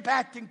who kept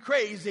acting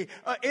crazy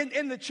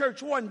in the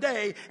church one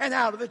day and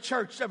out of the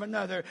church of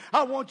another.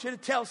 I want you to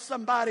tell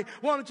somebody,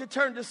 why don't you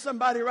turn to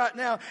somebody right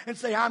now and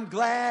say, I'm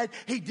glad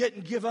he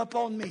didn't give up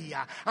on me.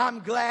 I'm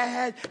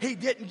glad he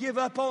didn't give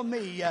up on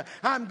me.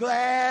 I'm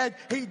glad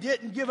he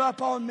didn't give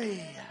up on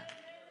me.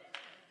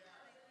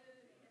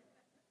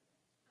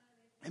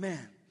 Amen.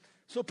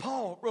 So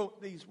Paul wrote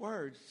these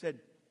words, said,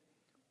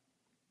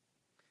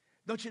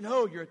 don't you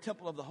know you're a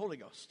temple of the Holy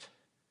Ghost?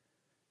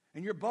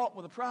 And you're bought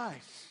with a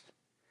price,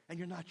 and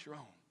you're not your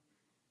own.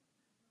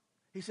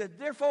 He said,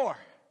 therefore,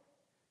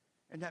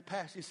 in that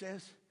passage he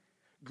says,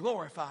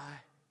 glorify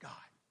God.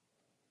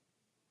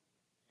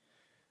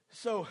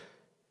 So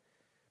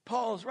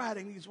Paul's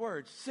writing these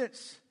words.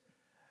 Since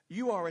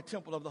you are a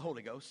temple of the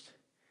Holy Ghost,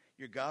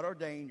 you're God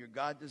ordained, you're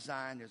God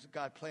designed, there's a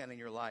God plan in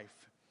your life.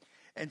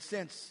 And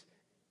since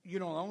you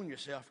don't own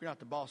yourself, you're not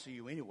the boss of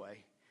you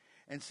anyway.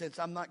 And since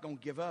I'm not going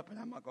to give up and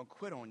I'm not going to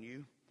quit on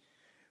you,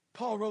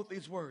 Paul wrote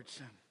these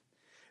words.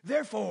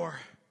 Therefore,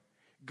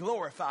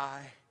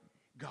 glorify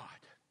God.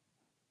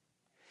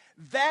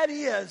 That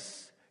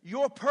is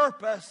your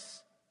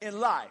purpose in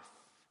life,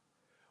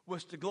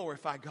 was to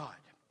glorify God.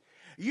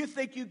 You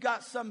think you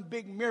got some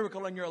big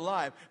miracle in your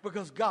life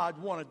because God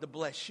wanted to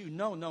bless you.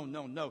 No, no,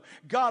 no, no.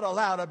 God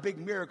allowed a big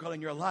miracle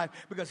in your life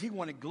because he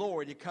wanted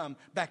glory to come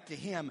back to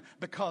him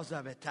because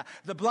of it.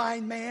 The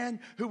blind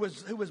man who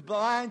was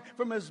blind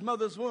from his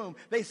mother's womb,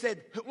 they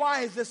said,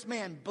 why is this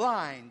man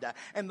blind?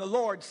 And the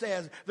Lord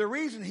says, the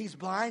reason he's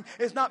blind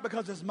is not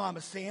because his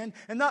mama sinned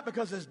and not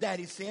because his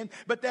daddy sinned,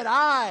 but that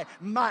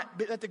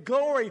the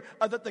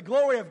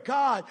glory of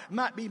God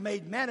might be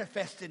made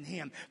manifest in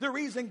him. The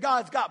reason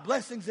God's got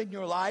blessings in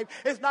your life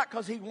is not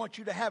because he wants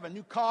you to have a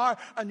new car,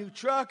 a new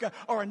truck,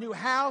 or a new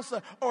house,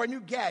 or a new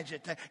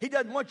gadget. He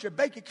doesn't want your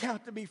bank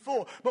account to be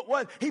full,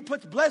 but he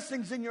puts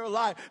blessings in your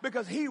life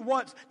because he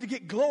wants to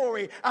get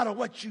glory out of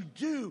what you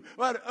do,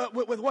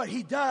 with what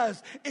he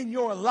does in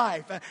your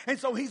life. And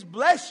so he's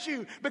blessed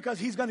you because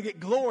he's going to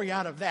get glory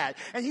out of that.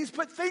 And he's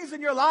put things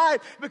in your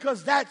life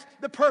because that's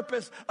the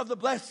purpose of the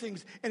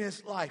blessings in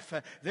his life.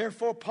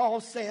 Therefore, Paul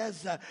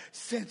says,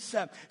 since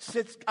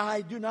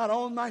I do not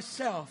own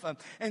myself,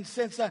 and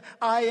since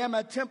I am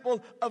a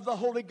temple of the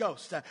Holy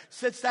Ghost.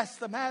 Since that's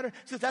the matter,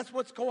 since that's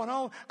what's going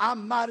on, I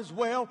might as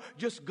well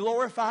just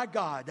glorify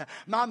God.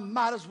 I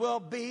might as well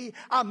be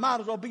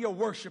a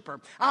worshiper.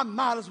 I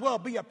might as well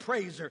be a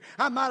praiser.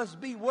 I might as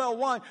well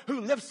one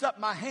who lifts up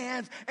my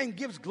hands and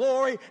gives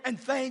glory and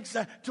thanks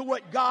to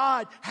what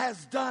God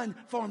has done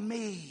for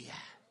me.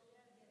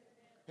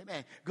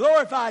 Amen.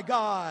 Glorify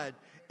God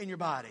in your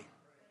body.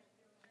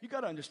 You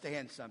got to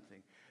understand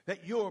something,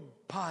 that your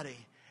body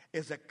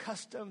is a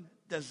custom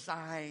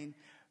design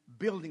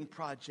building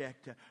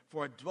project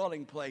for a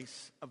dwelling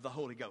place of the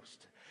Holy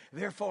Ghost.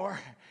 Therefore,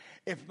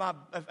 if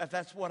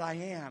that's what I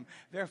am,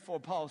 therefore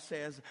Paul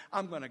says,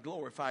 I'm going to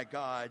glorify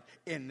God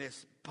in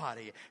this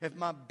body. If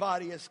my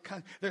body is,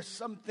 there's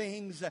some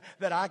things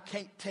that I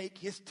can't take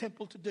his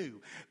temple to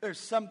do. There's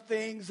some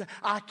things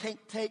I can't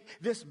take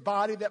this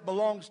body that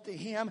belongs to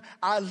him.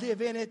 I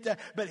live in it,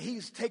 but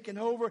he's taken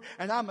over,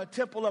 and I'm a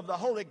temple of the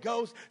Holy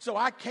Ghost, so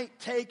I can't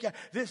take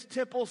this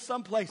temple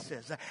some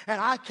places,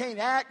 and I can't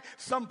act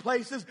some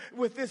places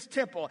with this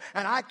temple,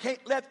 and I can't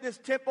let this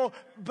temple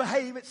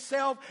behave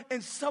itself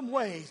in some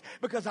ways,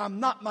 because I'm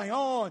not my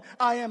own.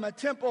 I am a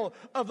temple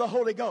of the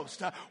Holy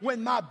Ghost.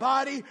 When my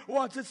body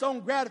wants its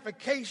own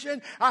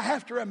gratification, I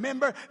have to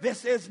remember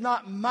this is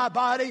not my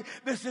body,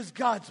 this is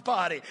God's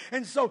body.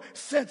 And so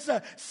since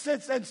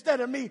instead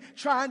of me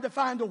trying to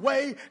find a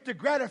way to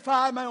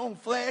gratify my own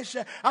flesh,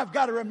 I've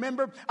got to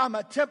remember I'm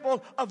a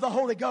temple of the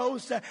Holy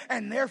Ghost,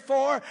 and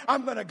therefore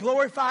I'm going to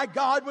glorify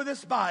God with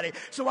this body.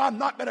 So I'm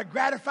not going to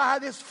gratify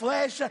this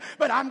flesh,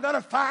 but I'm going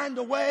to find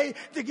a way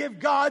to give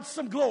God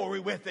some glory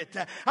with it.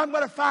 I'm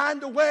going to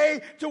find a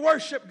way to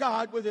worship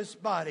God with this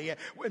body.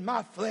 When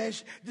my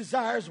flesh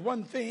desires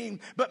one thing,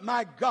 but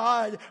my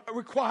God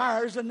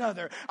requires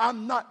another,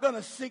 I'm not going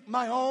to seek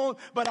my own,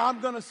 but I'm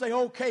going to say,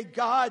 okay,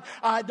 God,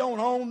 I don't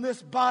own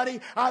this body.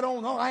 I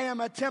am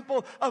a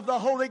temple of the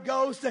Holy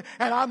Ghost,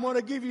 and I'm going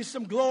to give you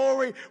some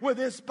glory with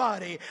this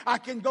body. I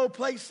can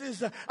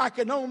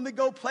only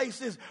go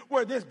places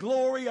where this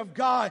glory of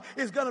God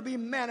is going to be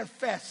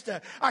manifest.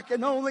 I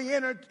can only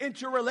enter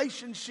into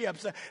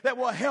relationships that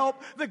will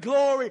help the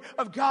glory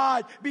of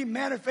God be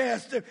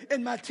manifest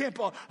in my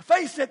temple.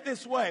 Face it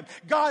this way.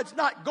 God's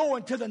not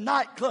going to the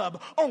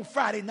nightclub on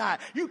Friday night.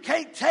 You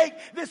can't take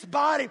this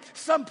body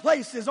some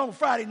places on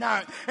Friday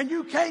night. And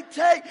you can't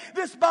take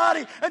this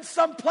body in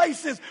some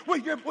places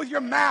with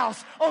your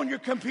mouse on your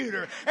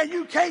computer. And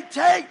you can't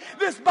take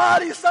this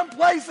body some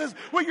places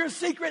with your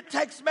secret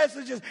text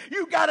messages.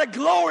 You got to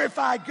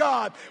glorify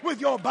God with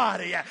your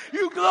body.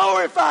 You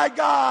glorify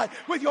God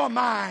with your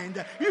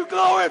mind. You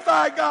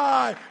glorify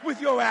God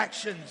with your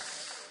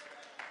actions.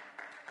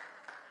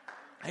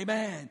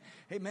 Amen.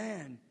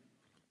 Amen.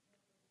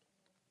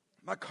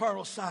 My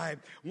carnal side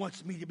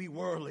wants me to be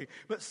worldly,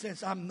 but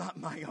since I'm not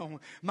my own,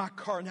 my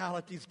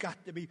carnality's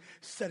got to be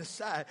set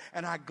aside,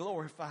 and I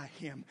glorify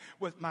him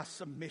with my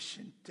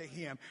submission to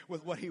him,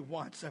 with what he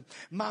wants.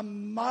 My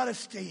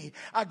modesty,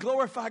 I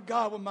glorify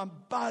God with my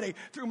body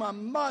through my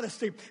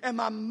modesty, and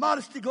my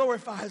modesty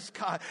glorifies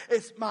God.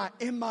 It's my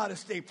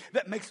immodesty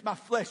that makes my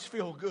flesh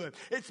feel good.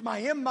 It's my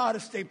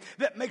immodesty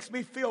that makes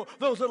me feel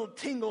those little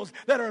tingles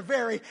that are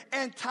very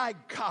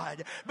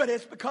anti-God, but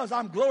it's because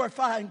I'm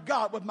glorifying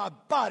God with my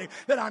body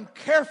that I'm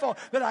careful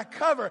that I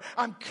cover.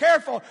 I'm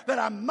careful that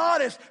I'm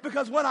modest,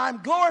 because when I'm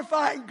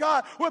glorifying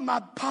God with my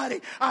body,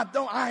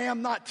 I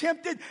am not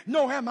tempted,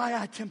 nor am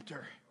I a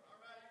tempter.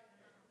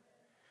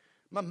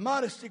 My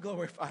modesty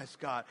glorifies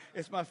God.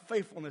 It's my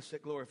faithfulness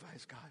that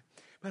glorifies God.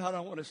 But I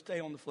don't want to stay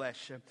on the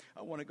flesh.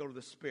 I want to go to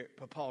the Spirit.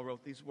 But Paul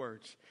wrote these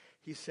words.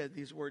 He said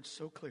these words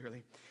so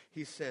clearly.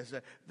 He says,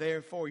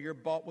 therefore you're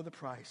bought with a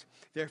price.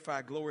 Therefore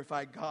I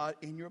glorify God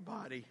in your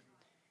body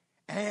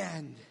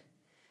and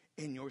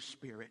in your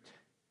spirit,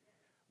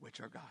 which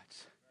are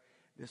God's.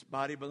 This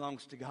body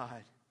belongs to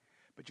God,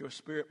 but your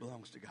spirit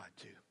belongs to God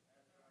too.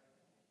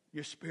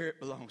 Your spirit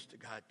belongs to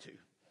God too.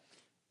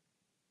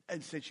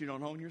 And since you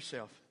don't own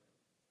yourself,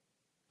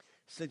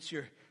 since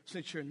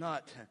you're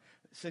not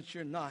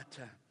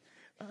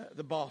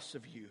the boss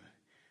of you,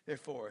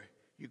 therefore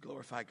you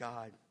glorify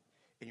God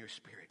in your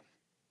spirit.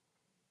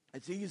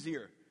 It's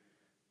easier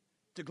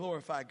to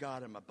glorify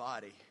God in my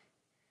body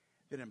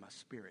than in my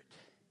spirit.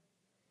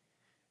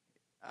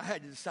 I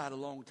had to decide a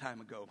long time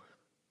ago.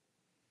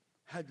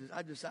 I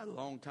decided a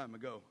long time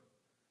ago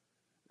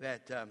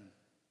that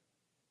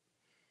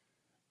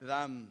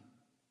I'm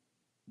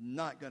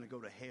not going to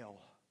go to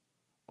hell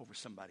over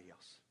somebody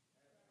else.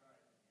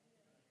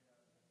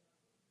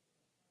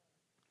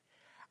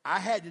 I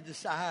had to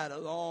decide a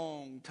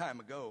long time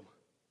ago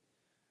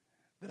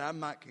that I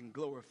might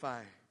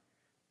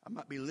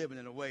be living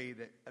in a way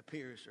that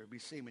appears or be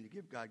seeming to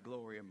give God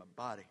glory in my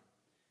body,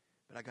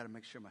 but I got to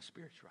make sure my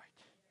spirit's right.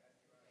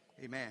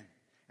 Amen.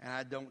 And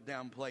I don't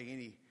downplay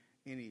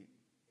any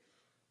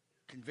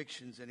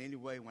convictions in any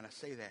way when I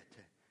say that.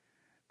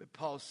 But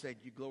Paul said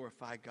you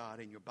glorify God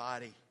in your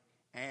body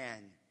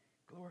and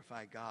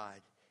glorify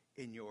God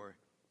in your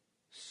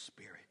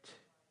spirit.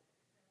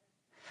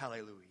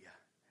 Hallelujah.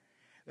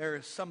 There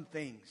are some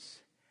things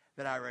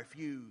that I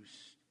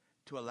refuse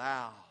to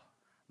allow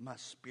my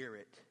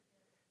spirit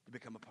to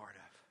become a part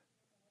of.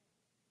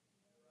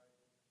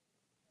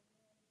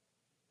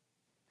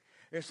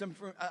 There's some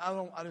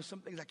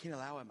things I can't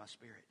allow in my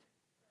spirit.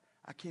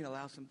 I can't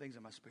allow some things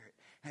in my spirit.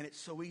 And it's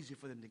so easy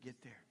for them to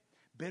get there.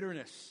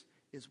 Bitterness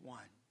is one.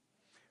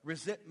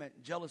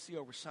 resentment, jealousy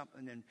over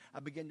something, and I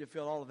begin to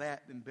feel all of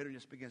that, then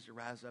bitterness begins to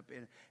rise up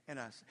in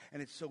us.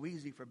 And it's so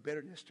easy for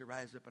bitterness to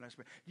rise up in us.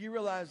 Do you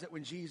realize that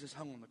when Jesus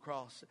hung on the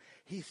cross,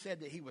 he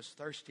said that he was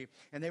thirsty,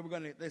 and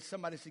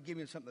somebody said, give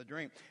him something to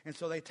drink. And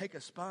so they take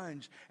a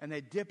sponge and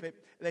they dip it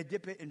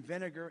in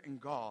vinegar and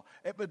gall.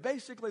 But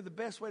basically the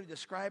best way to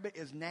describe it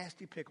is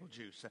nasty pickle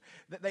juice.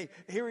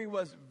 Here he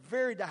was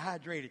very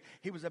dehydrated.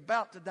 He was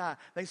about to die.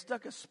 They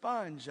stuck a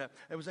sponge.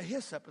 It was a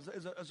hyssop.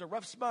 It was a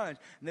rough sponge.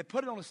 And they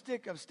put it on a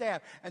stick of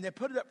staff. And they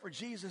put it up for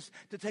Jesus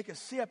to take a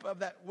sip of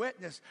that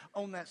wetness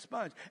on that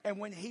sponge. And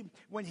when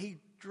he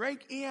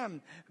drank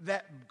in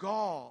that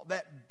gall,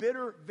 that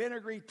bitter,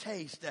 vinegary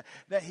taste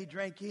that he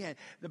drank in,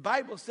 the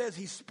Bible says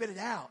he spit it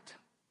out.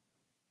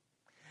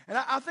 And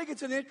I think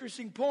it's an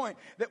interesting point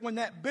that when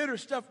that bitter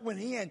stuff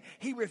went in,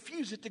 he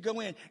refused it to go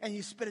in and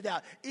he spit it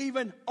out,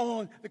 even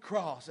on the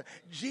cross.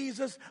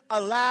 Jesus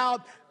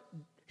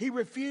he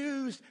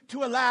refused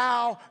to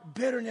allow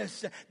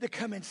bitterness to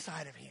come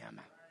inside of him.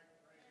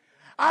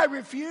 I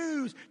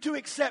refuse to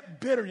accept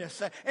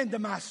bitterness into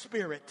my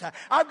spirit.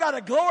 I've got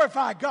to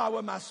glorify God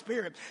with my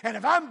spirit. And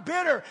if I'm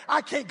bitter,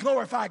 I can't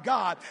glorify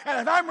God.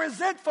 And if I'm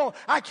resentful,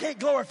 I can't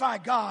glorify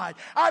God.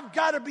 I've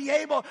got to be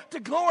able to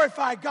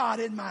glorify God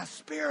in my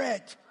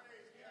spirit.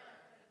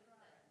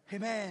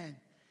 Amen.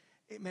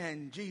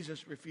 Amen.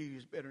 Jesus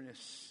refused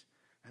bitterness,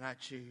 and I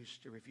choose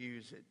to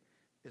refuse it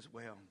as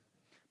well.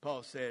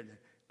 Paul said,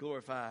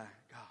 glorify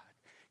God.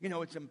 You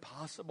know, it's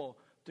impossible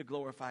to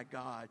glorify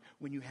God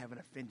when you have an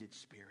offended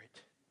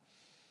spirit.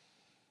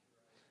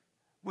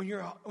 When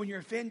you're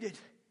offended,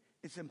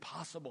 it's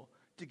impossible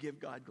to give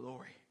God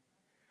glory.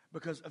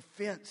 Because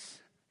offense,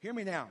 hear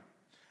me now,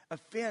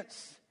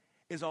 offense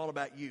is all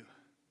about you.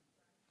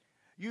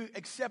 You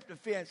accept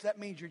offense, that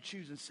means you're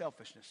choosing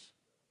selfishness.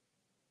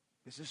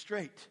 This is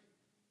straight.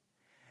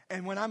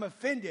 And when I'm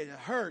offended and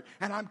hurt,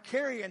 and I'm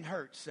carrying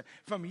hurts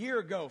from a year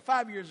ago,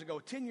 5 years ago,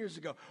 10 years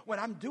ago, when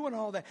I'm doing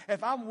all that,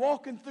 if I'm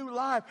walking through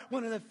life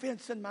with an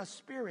offense in my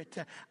spirit,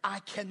 I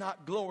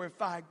cannot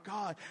glorify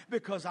God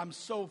because I'm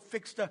so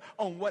fixed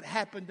on what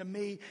happened to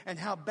me and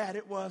how bad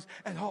it was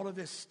and all of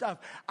this stuff.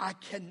 I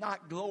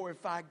cannot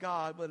glorify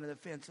God with an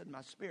offense in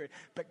my spirit.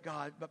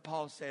 But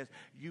Paul says,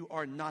 you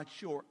are not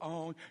your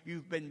own.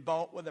 You've been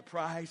bought with a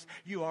price.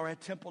 You are a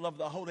temple of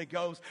the Holy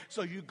Ghost.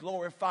 So you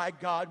glorify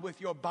God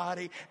with your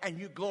body and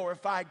you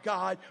glorify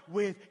God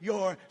with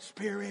your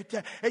spirit.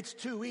 It's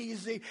too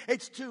easy.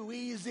 It's too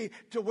easy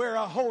to wear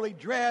a holy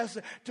dress,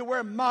 to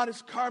wear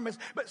modest garments,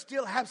 but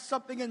still have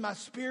something in my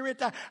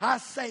spirit. I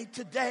say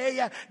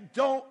today,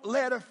 don't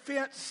let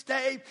offense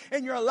stay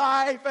in your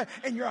life,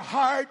 in your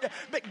heart,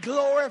 but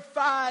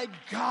glorify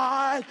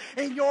God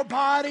in your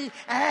body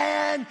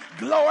and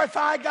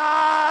glorify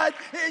God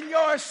in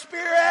your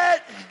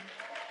spirit.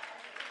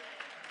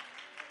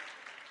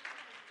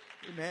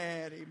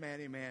 Amen, amen,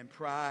 amen.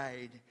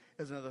 Pride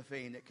is another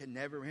thing that can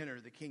never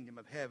enter the kingdom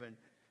of heaven.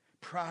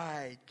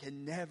 Pride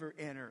can never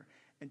enter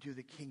into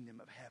the kingdom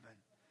of heaven.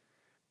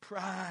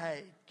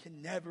 Pride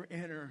can never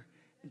enter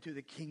into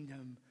the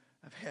kingdom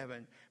of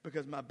heaven,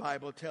 because my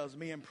Bible tells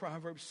me in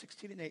Proverbs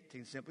 16 and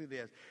 18 simply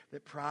this,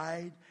 that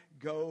pride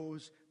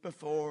goes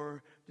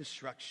before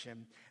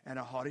destruction and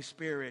a haughty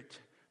spirit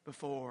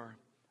before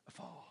a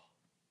fall.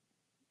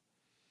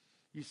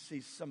 You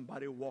see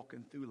somebody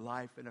walking through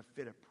life in a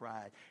fit of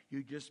pride,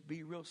 you just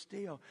be real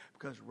still,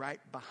 because right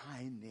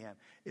behind them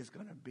is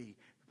going to be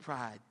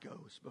pride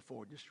goes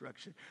before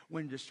destruction.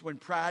 When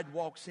pride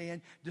walks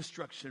in,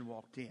 destruction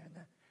walked in.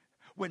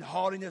 When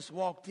haughtiness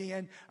walked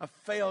in, a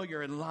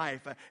failure in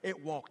life,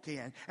 it walked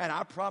in. And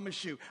I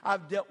promise you,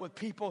 I've dealt with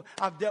people,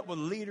 I've dealt with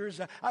leaders,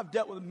 I've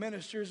dealt with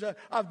ministers,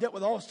 I've dealt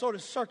with all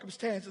sorts of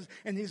circumstances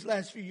in these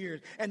last few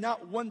years. And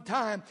not one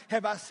time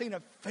have I seen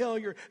a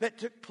failure that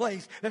took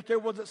place, that there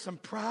wasn't some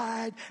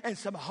pride and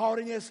some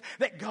haughtiness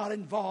that got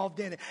involved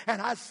in it.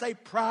 And I say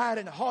pride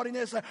and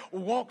haughtiness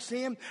walks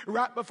in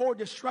right before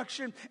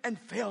destruction and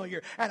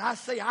failure. And I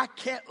say I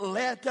can't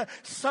let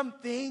some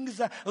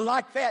things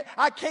like that,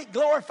 I can't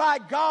glorify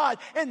God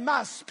in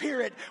my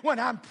spirit when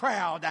I'm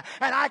proud.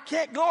 And I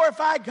can't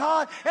glorify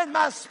God in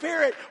my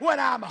spirit when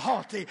I'm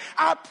haughty.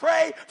 I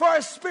pray for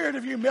a spirit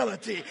of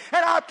humility.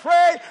 And I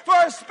pray for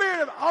a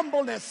spirit of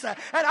humbleness. And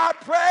I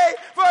pray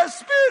for a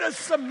spirit of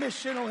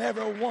submission on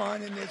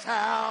everyone in this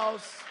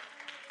house.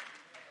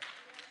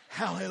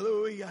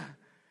 Hallelujah.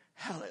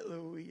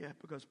 Hallelujah.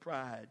 Because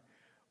pride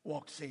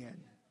walks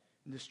in.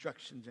 And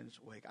destruction's in its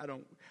wake.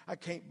 I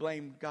can't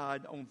blame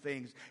God on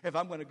things. If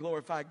I'm going to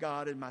glorify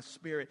God in my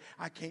spirit,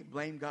 I can't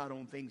blame God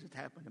on things that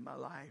happened in my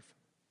life.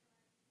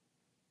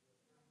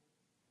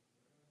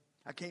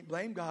 I can't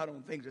blame God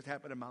on things that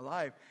happened in my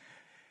life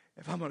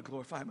if I'm going to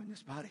glorify Him in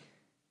this body.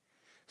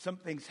 Some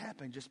things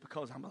happen just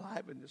because I'm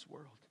alive in this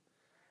world.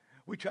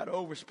 We try to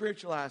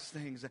over-spiritualize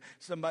things.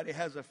 Somebody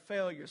has a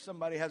failure.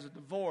 Somebody has a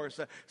divorce.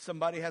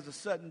 Somebody has a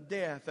sudden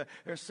death.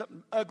 There's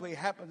something ugly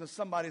happens in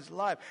somebody's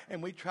life.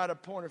 And we try to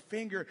point a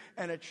finger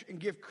and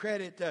give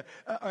credit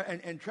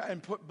and try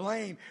and put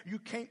blame. You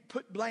can't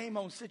put blame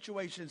on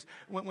situations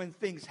when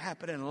things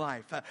happen in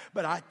life.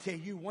 But I tell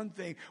you one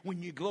thing,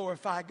 when you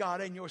glorify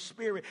God in your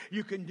spirit,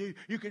 you can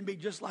be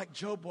just like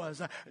Job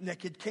was.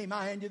 Naked came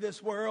I into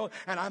this world,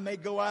 and I may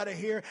go out of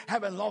here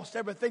having lost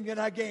everything that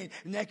I gained.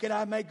 Naked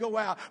I may go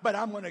out, but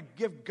I'm going to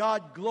give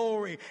God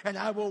glory, and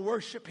I will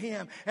worship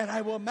Him, and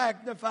I will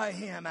magnify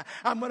Him.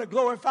 I'm going to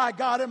glorify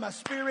God in my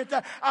spirit.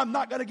 I'm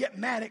not going to get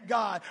mad at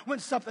God when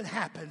something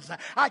happens.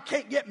 I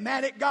can't get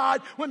mad at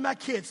God when my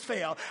kids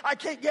fail. I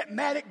can't get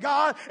mad at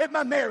God if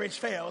my marriage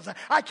fails.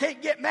 I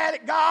can't get mad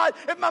at God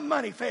if my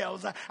money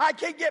fails. I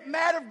can't get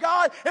mad at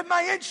God if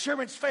my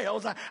insurance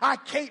fails. I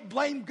can't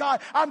blame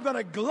God. I'm going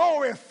to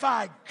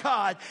glorify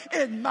God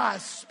in my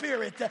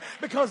spirit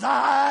because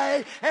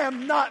I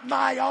am not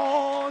my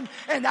own,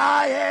 and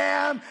I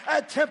am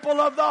a temple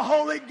of the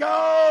Holy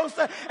Ghost,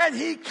 and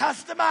He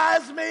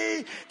customized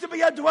me to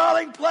be a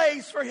dwelling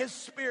place for His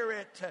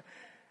Spirit.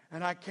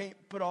 And I can't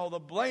put all the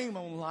blame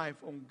on life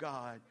on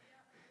God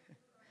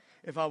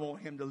if I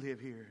want Him to live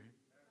here.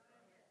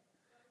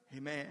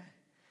 Amen.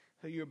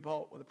 So you're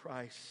bought with a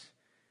price.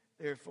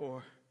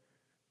 Therefore,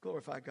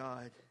 glorify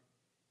God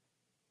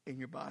in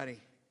your body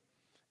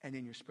and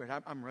in your spirit.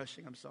 I'm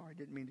rushing. I'm sorry. I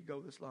didn't mean to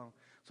go this long.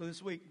 So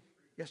this week,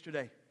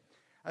 yesterday,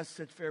 I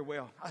said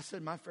farewell. I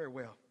said my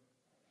farewell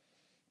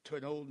to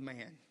an old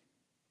man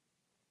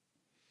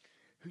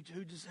who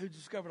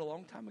discovered a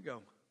long time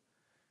ago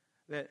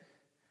that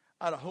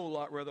I'd a whole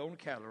lot rather own a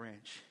cattle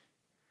ranch.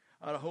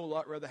 I'd a whole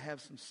lot rather have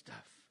some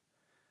stuff.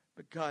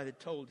 But God had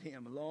told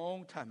him a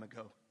long time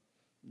ago,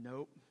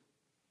 nope,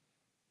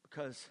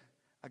 because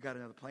I got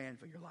another plan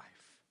for your life.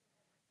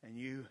 And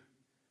you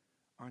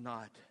are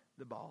not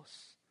the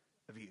boss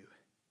of you.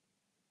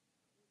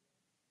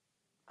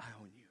 I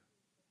own you.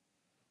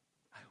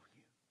 I own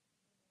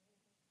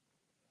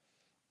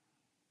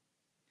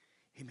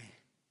you. Amen.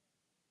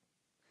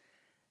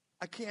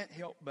 I can't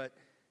help but,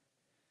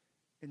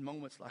 in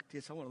moments like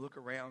this, I want to look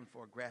around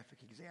for a graphic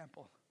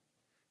example.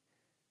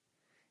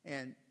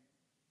 And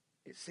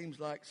it seems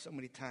like so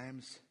many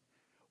times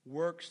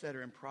works that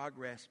are in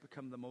progress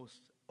become the most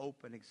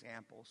open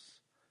examples.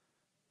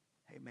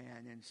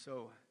 Amen. And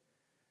so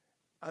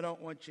I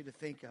don't want you to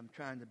think I'm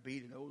trying to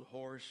beat an old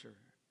horse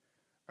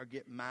or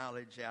get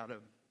mileage out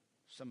of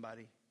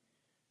somebody,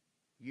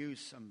 use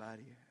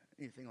somebody,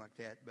 anything like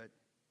that.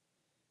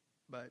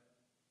 But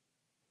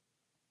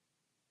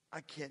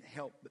I can't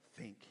help but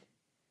think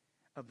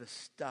of the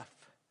stuff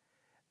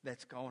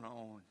that's going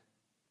on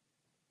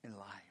in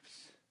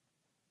lives.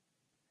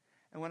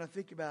 And when I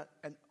think about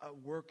a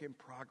work in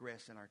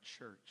progress in our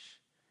church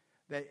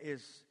that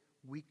is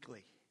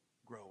weekly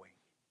growing,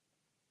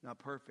 not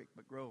perfect,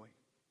 but growing,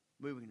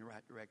 moving in the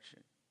right direction,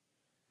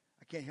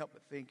 I can't help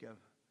but think of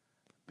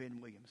Ben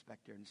Williams back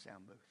there in the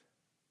sound booth.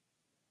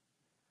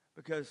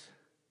 Because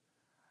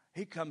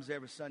he comes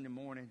every Sunday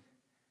morning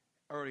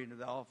early into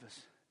the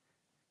office,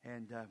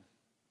 and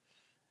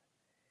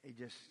he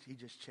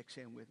just checks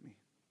in with me.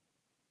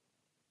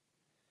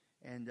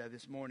 And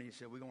this morning he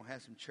said, we're going to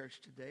have some church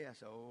today. I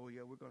said, oh,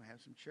 yeah, we're going to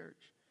have some church.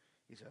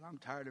 He said, I'm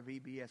tired of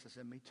VBS. I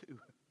said, me too.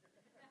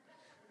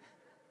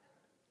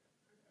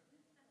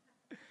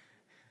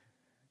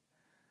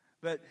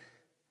 But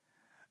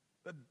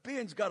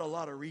Ben's got a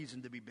lot of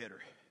reason to be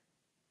bitter.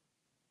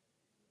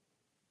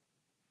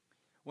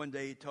 One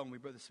day he told me,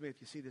 Brother Smith,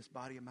 you see this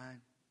body of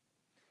mine?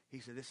 He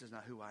said, this is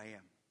not who I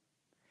am.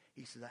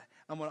 He said,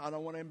 I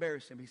don't want to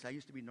embarrass him. He said, I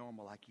used to be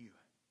normal like you.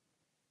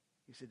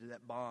 He said,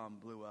 that bomb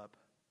blew up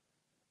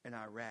in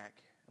Iraq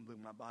and blew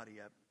my body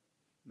up,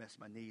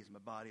 messed my knees, my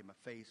body, my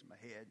face, my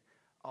head,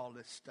 all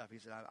this stuff. He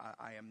said,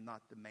 I am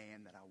not the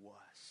man that I was.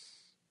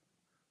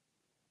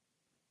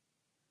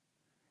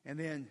 And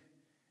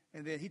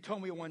then he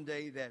told me one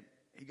day that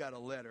he got a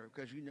letter,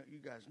 because you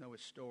guys know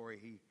his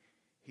story.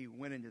 He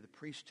went into the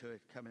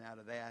priesthood coming out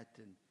of that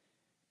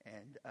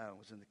and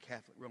was in the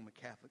Roman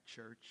Catholic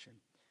Church. And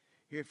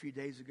here a few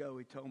days ago,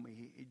 he told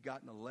me he'd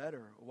gotten a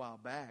letter a while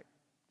back,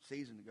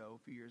 season ago,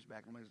 a few years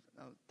back, I don't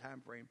know the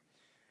time frame,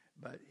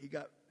 but he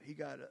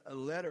got a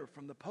letter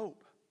from the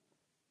Pope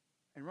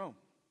in Rome,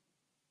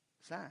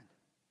 signed,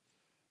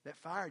 that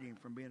fired him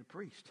from being a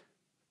priest.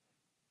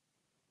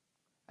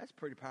 That's a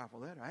pretty powerful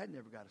letter. I had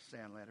never got a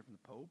signed letter from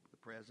the Pope, the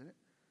president.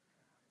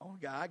 Only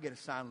guy I get a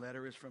signed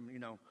letter is from,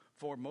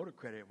 Ford Motor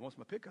Credit. Wants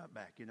my pickup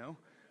back,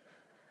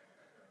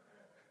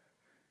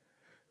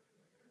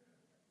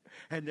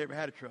 Had never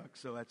had a truck,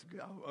 so that's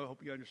good. I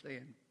hope you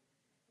understand.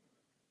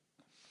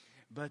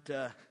 But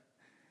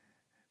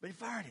he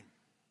fired him.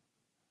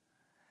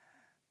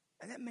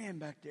 And that man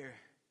back there,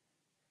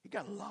 he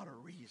got a lot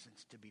of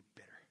reasons to be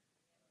bitter.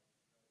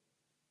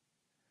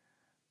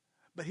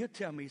 But he'll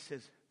tell me, he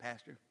says,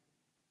 Pastor,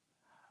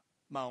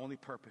 my only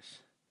purpose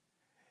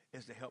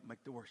is to help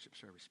make the worship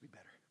service be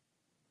better.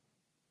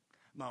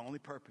 My only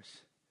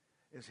purpose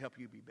is to help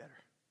you be better.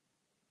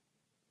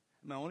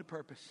 My only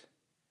purpose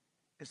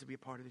is to be a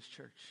part of this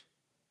church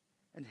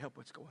and help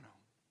what's going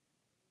on.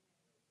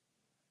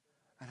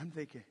 And I'm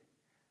thinking,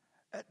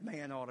 that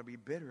man ought to be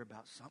bitter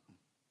about something.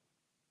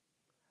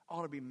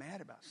 Ought to be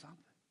mad about something.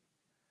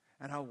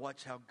 And I'll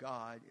watch how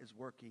God is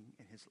working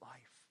in his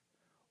life,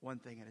 one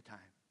thing at a time.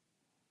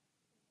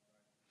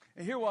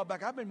 And here a while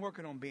back, I've been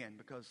working on Ben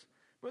because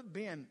Brother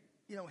Ben,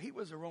 he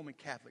was a Roman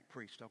Catholic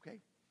priest, okay?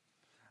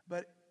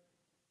 But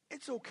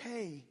it's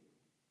okay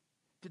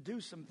to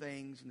do some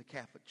things in the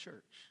Catholic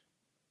Church.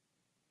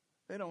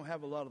 They don't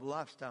have a lot of the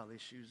lifestyle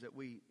issues that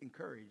we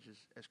encourage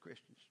as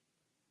Christians.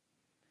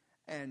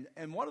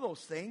 And one of those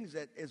things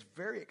that is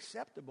very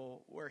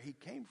acceptable where he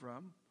came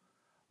from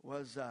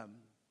was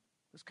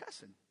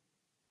cussing.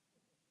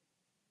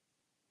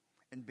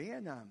 And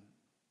Ben,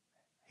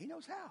 he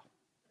knows how.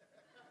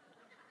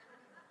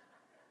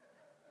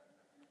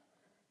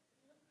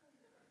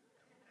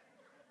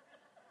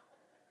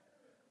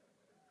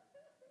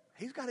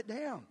 He's got it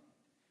down.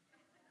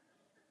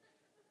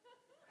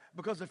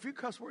 Because a few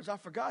cuss words I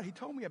forgot, he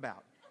told me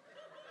about.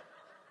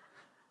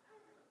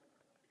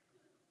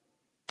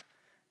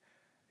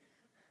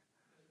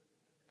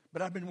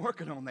 But I've been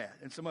working on that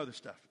and some other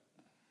stuff.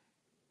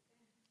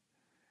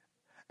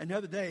 And the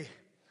other day,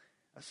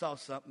 I saw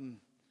something,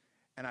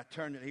 and I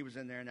turned it. He was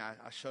in there, and I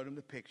showed him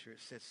the picture. It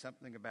said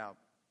something about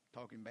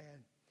talking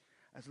bad.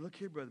 I said, look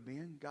here, Brother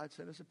Ben. God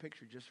sent us a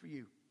picture just for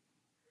you.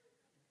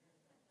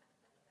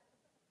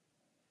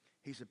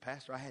 He said,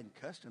 Pastor, I hadn't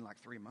cussed in like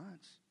 3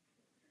 months.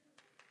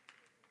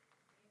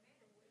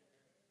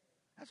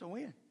 That's a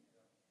win.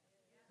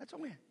 That's a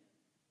win.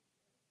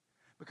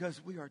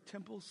 Because we are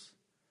temples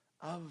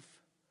of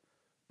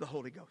the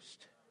Holy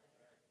Ghost.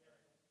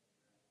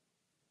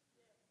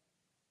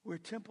 We're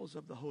temples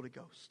of the Holy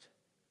Ghost.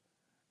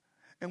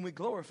 And we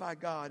glorify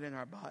God in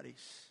our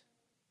bodies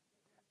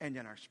and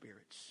in our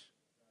spirits.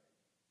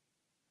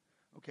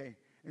 Okay?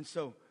 And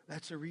so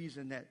that's the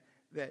reason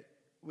that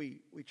we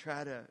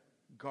try to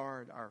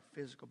guard our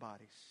physical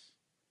bodies.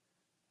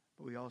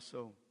 But we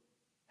also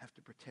have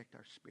to protect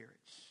our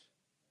spirits.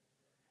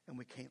 And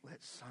we can't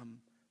let some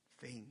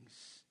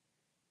things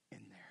in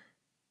there.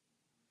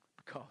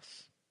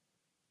 Because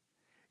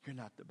you're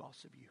not the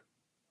boss of you.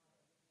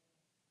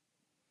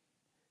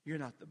 You're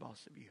not the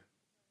boss of you.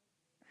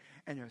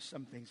 And there are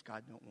some things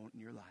God don't want in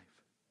your life.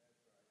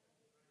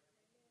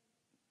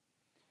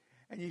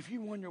 And if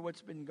you wonder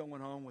what's been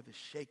going on with the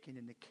shaking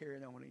and the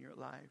carrying on in your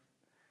life,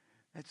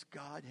 that's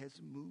God has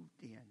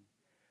moved in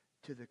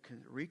to the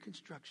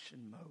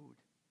reconstruction mode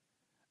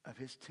of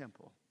his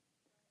temple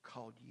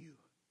called you.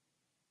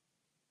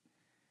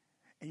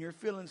 And you're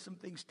feeling some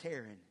things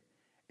tearing.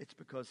 It's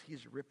because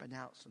he's ripping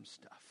out some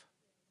stuff.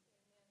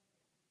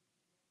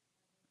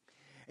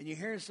 And you're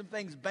hearing some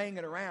things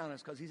banging around.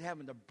 It's because he's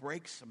having to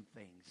break some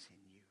things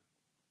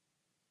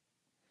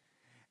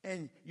in you.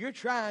 And you're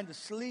trying to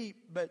sleep,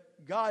 but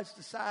God's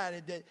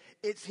decided that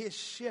it's his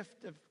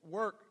shift of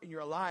work in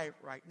your life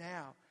right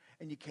now.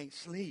 And you can't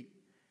sleep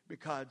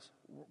because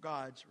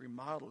God's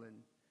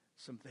remodeling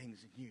some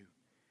things in you.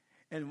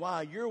 And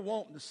while you're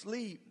wanting to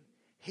sleep,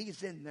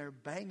 he's in there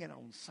banging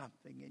on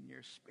something in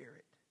your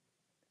spirit.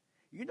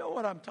 You know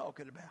what I'm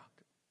talking about.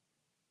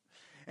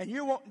 And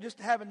you're wanting just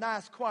to have a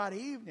nice, quiet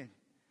evening.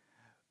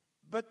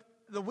 But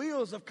the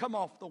wheels have come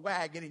off the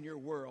wagon in your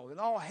world. And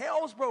all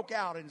hell's broke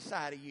out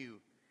inside of you.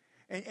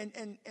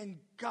 And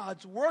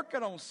God's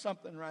working on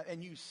something, right?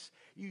 And you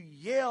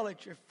yell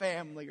at your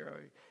family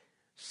or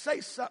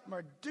say something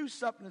or do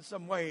something in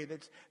some way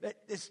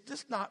that's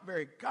just not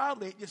very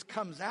godly. It just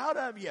comes out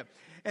of you.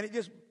 And it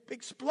just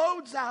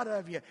explodes out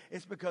of you.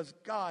 It's because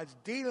God's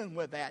dealing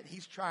with that.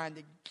 He's trying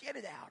to get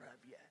it out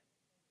of you.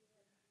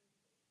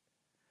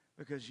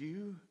 Because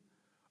you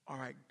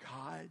are a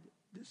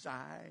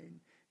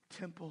God-designed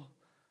temple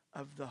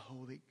of the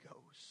Holy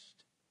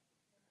Ghost.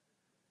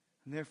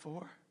 And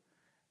therefore,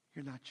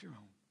 you're not your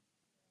own.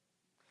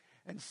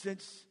 And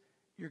since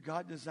you're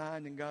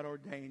God-designed and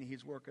God-ordained,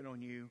 he's working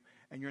on you,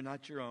 and you're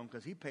not your own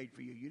because he paid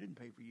for you. You didn't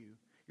pay for you.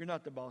 You're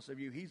not the boss of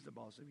you. He's the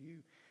boss of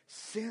you.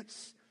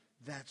 Since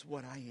that's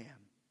what I am,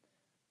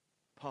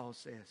 Paul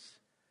says,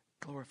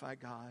 glorify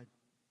God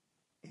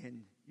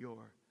in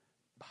your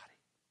body.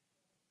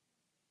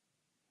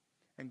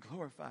 And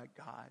glorify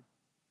God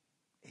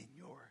in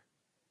your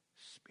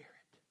spirit.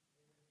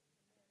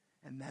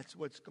 And that's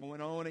what's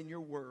going on in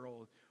your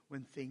world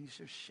when things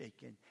are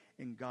shaking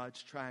and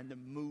God's trying to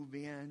move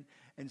in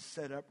and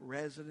set up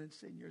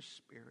residence in your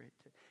spirit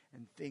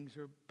and things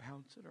are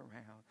bouncing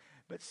around.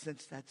 But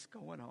since that's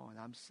going on,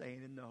 I'm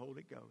saying in the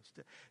Holy Ghost,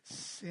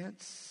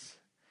 since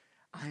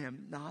I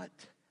am not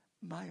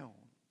my own,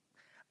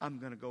 I'm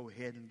going to go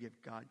ahead and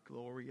give God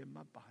glory in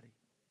my body.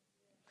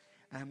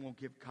 And I'm going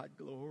to give God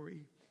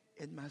glory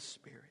in my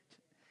spirit.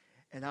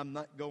 And I'm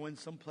not going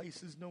some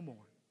places no more.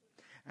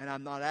 And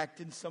I'm not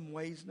acting some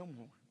ways no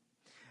more.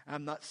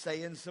 I'm not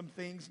saying some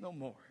things no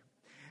more.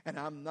 And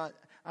I'm not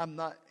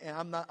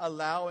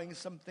allowing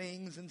some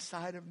things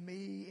inside of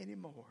me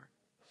anymore.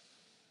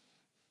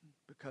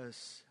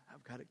 Because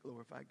I've got to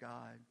glorify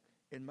God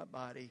in my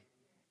body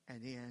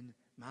and in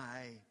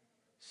my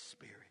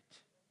Spirit.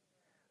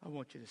 I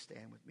want you to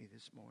stand with me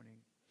this morning.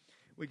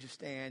 Would you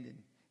stand and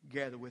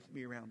gather with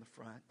me around the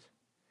front?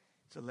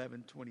 It's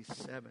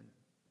 11:27.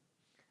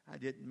 I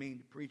didn't mean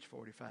to preach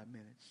 45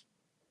 minutes.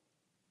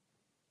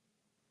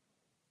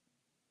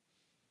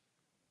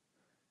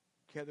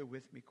 Gather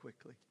with me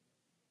quickly.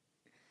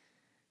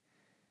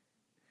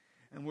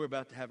 And we're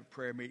about to have a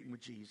prayer meeting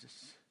with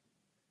Jesus.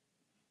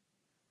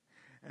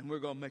 And we're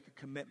going to make a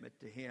commitment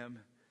to Him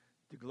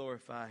to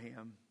glorify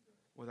Him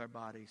with our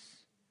bodies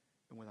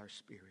and with our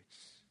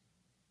spirits.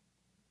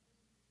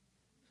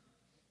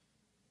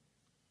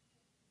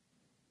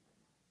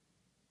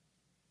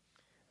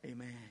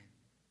 Amen.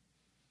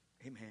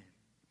 Amen.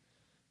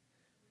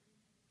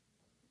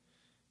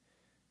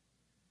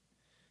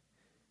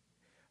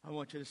 I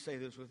want you to say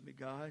this with me.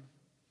 God,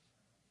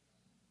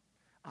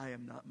 I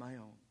am not my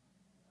own.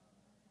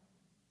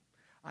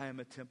 I am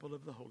a temple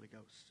of the Holy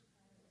Ghost.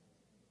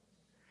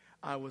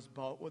 I was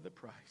bought with a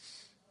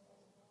price.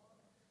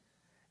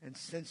 And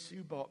since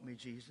you bought me,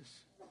 Jesus,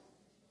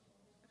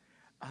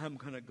 I'm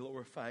going to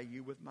glorify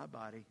you with my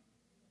body.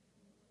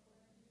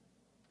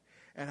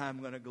 And I'm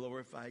going to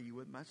glorify you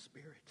with my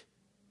spirit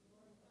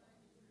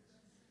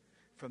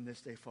from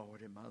this day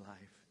forward in my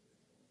life.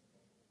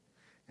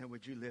 And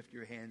would you lift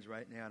your hands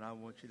right now, and I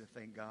want you to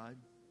thank God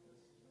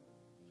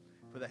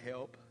for the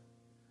help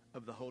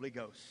of the Holy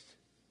Ghost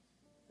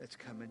that's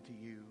coming to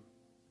you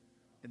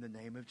in the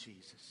name of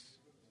Jesus.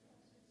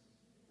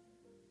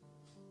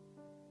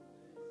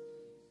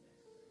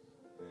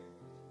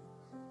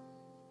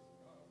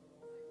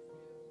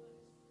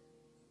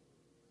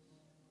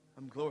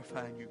 I'm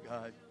glorifying you,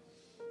 God.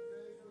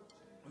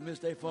 From this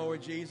day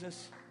forward,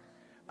 Jesus,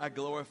 I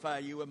glorify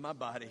you with my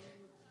body.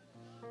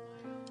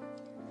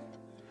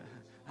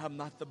 I'm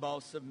not the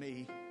boss of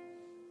me.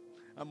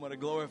 I'm going to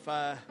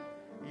glorify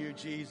you,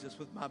 Jesus,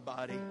 with my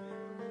body.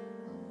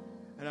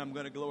 And I'm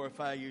going to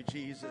glorify you,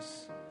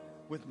 Jesus,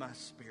 with my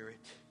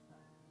spirit.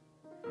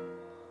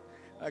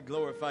 I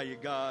glorify you,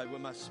 God,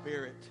 with my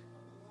spirit.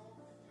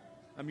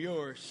 I'm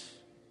yours.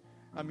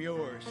 I'm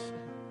yours.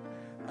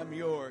 I'm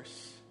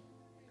yours.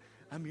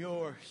 I'm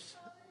yours.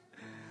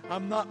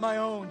 I'm not my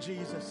own,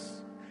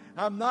 Jesus.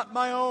 I'm not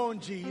my own,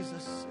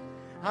 Jesus.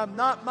 I'm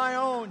not my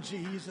own,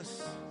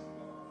 Jesus.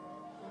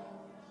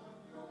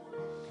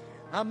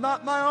 I'm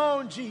not my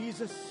own,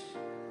 Jesus.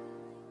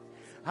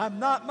 I'm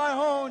not my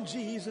own,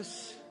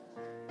 Jesus.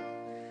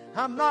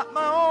 I'm not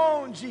my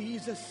own,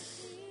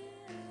 Jesus.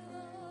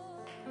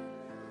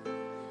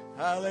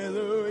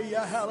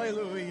 Hallelujah,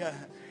 hallelujah.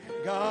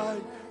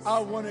 God, I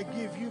want to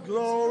give you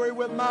glory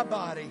with my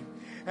body.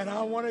 And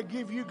I want to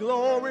give you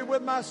glory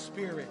with my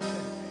spirit.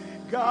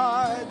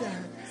 God,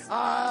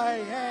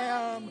 I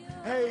am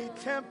a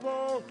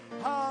temple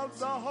of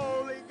the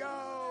Holy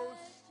Ghost.